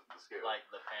up the scale. like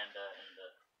the Panda and the.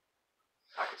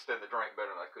 I could stand the drink better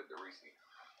than I could the Reese's,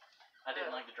 I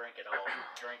didn't like the drink at all.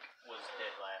 The drink was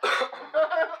dead last.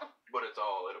 but it's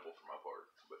all edible for my part.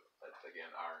 But that's again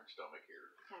iron stomach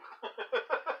here.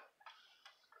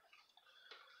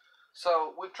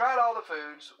 So we've tried all the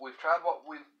foods. We've tried what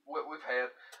we've had.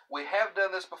 We have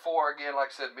done this before. Again, like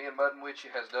I said, me and Mud and Witchy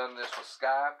has done this with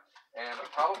Sky, and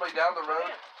probably down the road,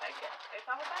 Take it. Take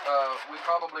all back. we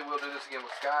probably will do this again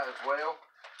with Sky as well.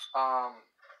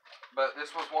 But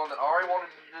this was one that Ari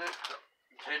wanted to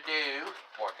do.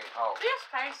 Boy, I can't talk. This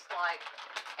tastes like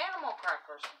animal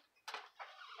crackers.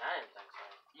 I didn't think so.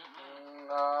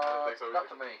 don't think so Not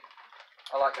either. to me.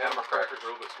 I like Animal crackers are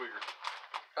a little bit sweeter.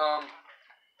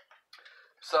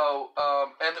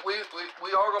 And we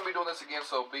are going to be doing this again,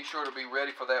 so be sure to be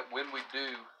ready for that when we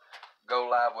do go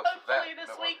live with Hopefully that.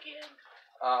 this weekend.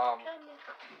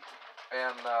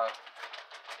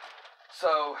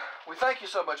 So we thank you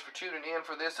so much for tuning in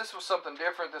for this. This was something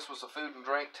different. This was a food and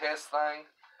drink test thing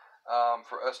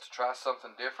for us to try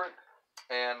something different.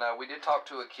 And we did talk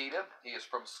to Akita. He is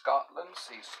from Scotland.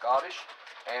 He's Scottish,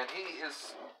 and he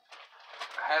has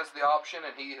the option,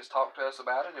 and he has talked to us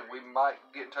about it, and we might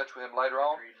get in touch with him later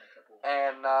on.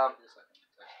 And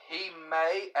he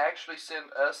may actually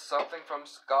send us something from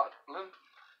Scotland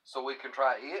so we can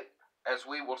try it, as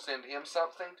we will send him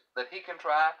something that he can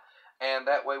try, and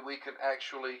that way we can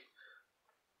actually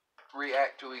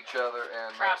react to each other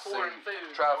and Try foreign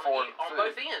food. Try foreign on food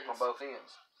both ends. On both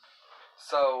ends.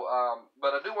 So,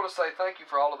 but I do want to say thank you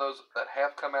for all of those that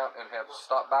have come out and have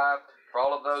stopped by. For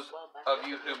all of those of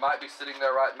you who might be sitting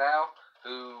there right now,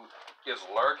 who is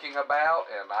lurking about,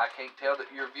 and I can't tell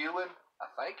that you're viewing, I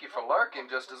thank you for lurking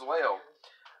just as well.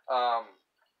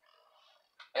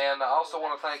 And I also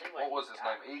want to thank, what was his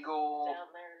name? Eagle. Down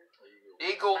there.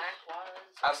 Eagle,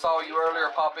 I saw you earlier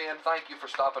pop in. Thank you for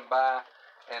stopping by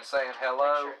and saying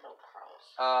hello.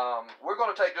 We're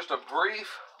going to take just a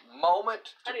brief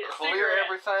moment to I need a clear cigarette.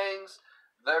 everything.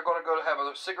 They're going to go to have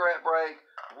a cigarette break.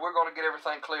 We're going to get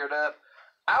everything cleared up.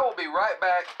 I will be right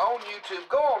back on YouTube.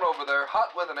 Go on over there, Hot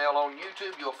with an L on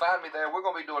YouTube. You'll find me there. We're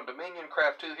going to be doing Dominion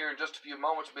Craft 2 here in just a few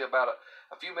moments. It'll be about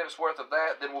a few minutes worth of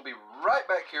that. Then we'll be right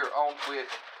back here on Twitch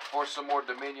for some more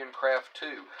Dominion Craft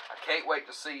 2. I can't wait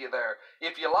to see you there.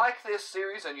 If you like this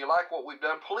series and you like what we've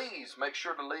done, please make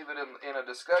sure to leave it in a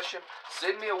discussion.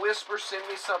 Send me a whisper. Send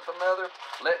me something other.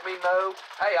 Let me know.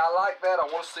 Hey, I like that. I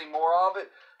want to see more of it.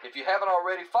 If you haven't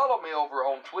already, follow me over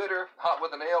on Twitter, Hot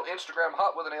with an L, Instagram,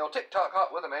 Hot with an L, TikTok,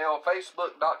 Hot with an L,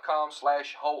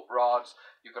 Facebook.com/HoltRods.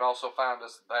 You can also find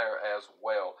us there as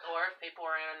well. Or if people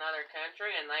are in another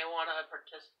country and they want to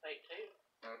participate too.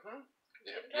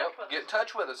 Get in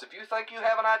touch with us. If you think you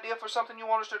have an idea for something you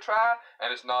want us to try,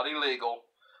 and it's not illegal,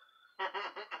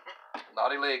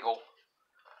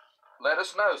 let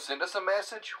us know. Send us a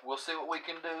message. We'll see what we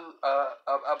can do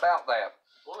about that.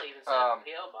 We'll even send a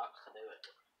PO box to do it.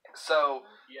 So,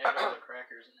 Yeah, I got the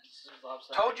crackers.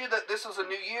 told you that this is a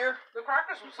new year. The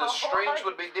crackers was The all streams right.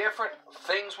 would be different.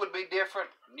 Things would be different.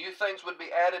 New things would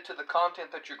be added to the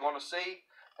content that you're going to see.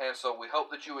 And so we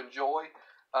hope that you enjoy.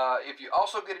 If you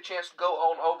also get a chance to go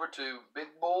on over to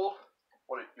Big Bull,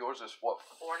 yours is what,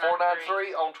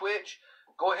 493 on Twitch.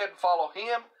 Go ahead and follow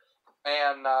him.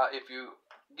 And if you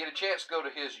get a chance, go to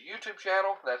his YouTube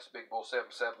channel. That's Big Bull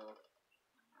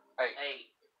 778.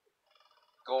 8.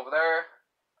 Go over there.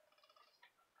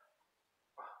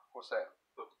 What's that?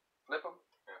 Flip them?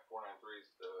 Yeah, 493 is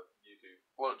the YouTube.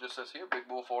 Well, it just says here, Big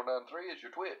Bull 493 is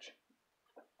your Twitch.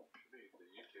 Should be the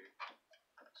YouTube.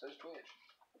 It says Twitch.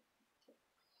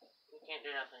 We can't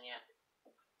do nothing yet.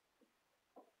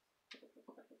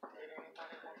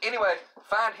 Anyway,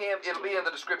 find him. It'll be in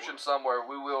the description somewhere.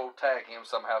 We will tag him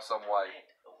somehow, some way.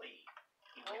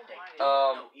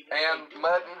 And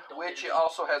Mutton Witchy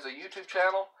also has a YouTube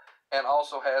channel and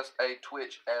also has a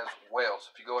Twitch as well.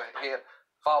 So if you go ahead,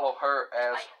 follow her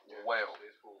as well.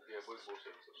 Yeah, Big Bull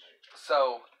 778.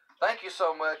 So, Thank you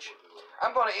so much.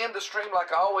 I'm going to end the stream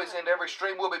like I always end every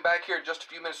stream. We'll be back here in just a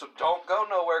few minutes, so don't go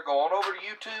nowhere. Go on over to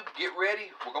YouTube. Get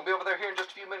ready. We're going to be over there here in just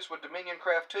a few minutes with Dominion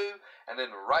Craft 2, and then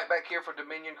right back here for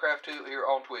Dominion Craft 2 here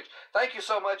on Twitch. Thank you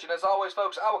so much, and as always,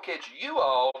 folks, I will catch you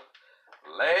all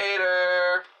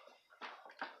later.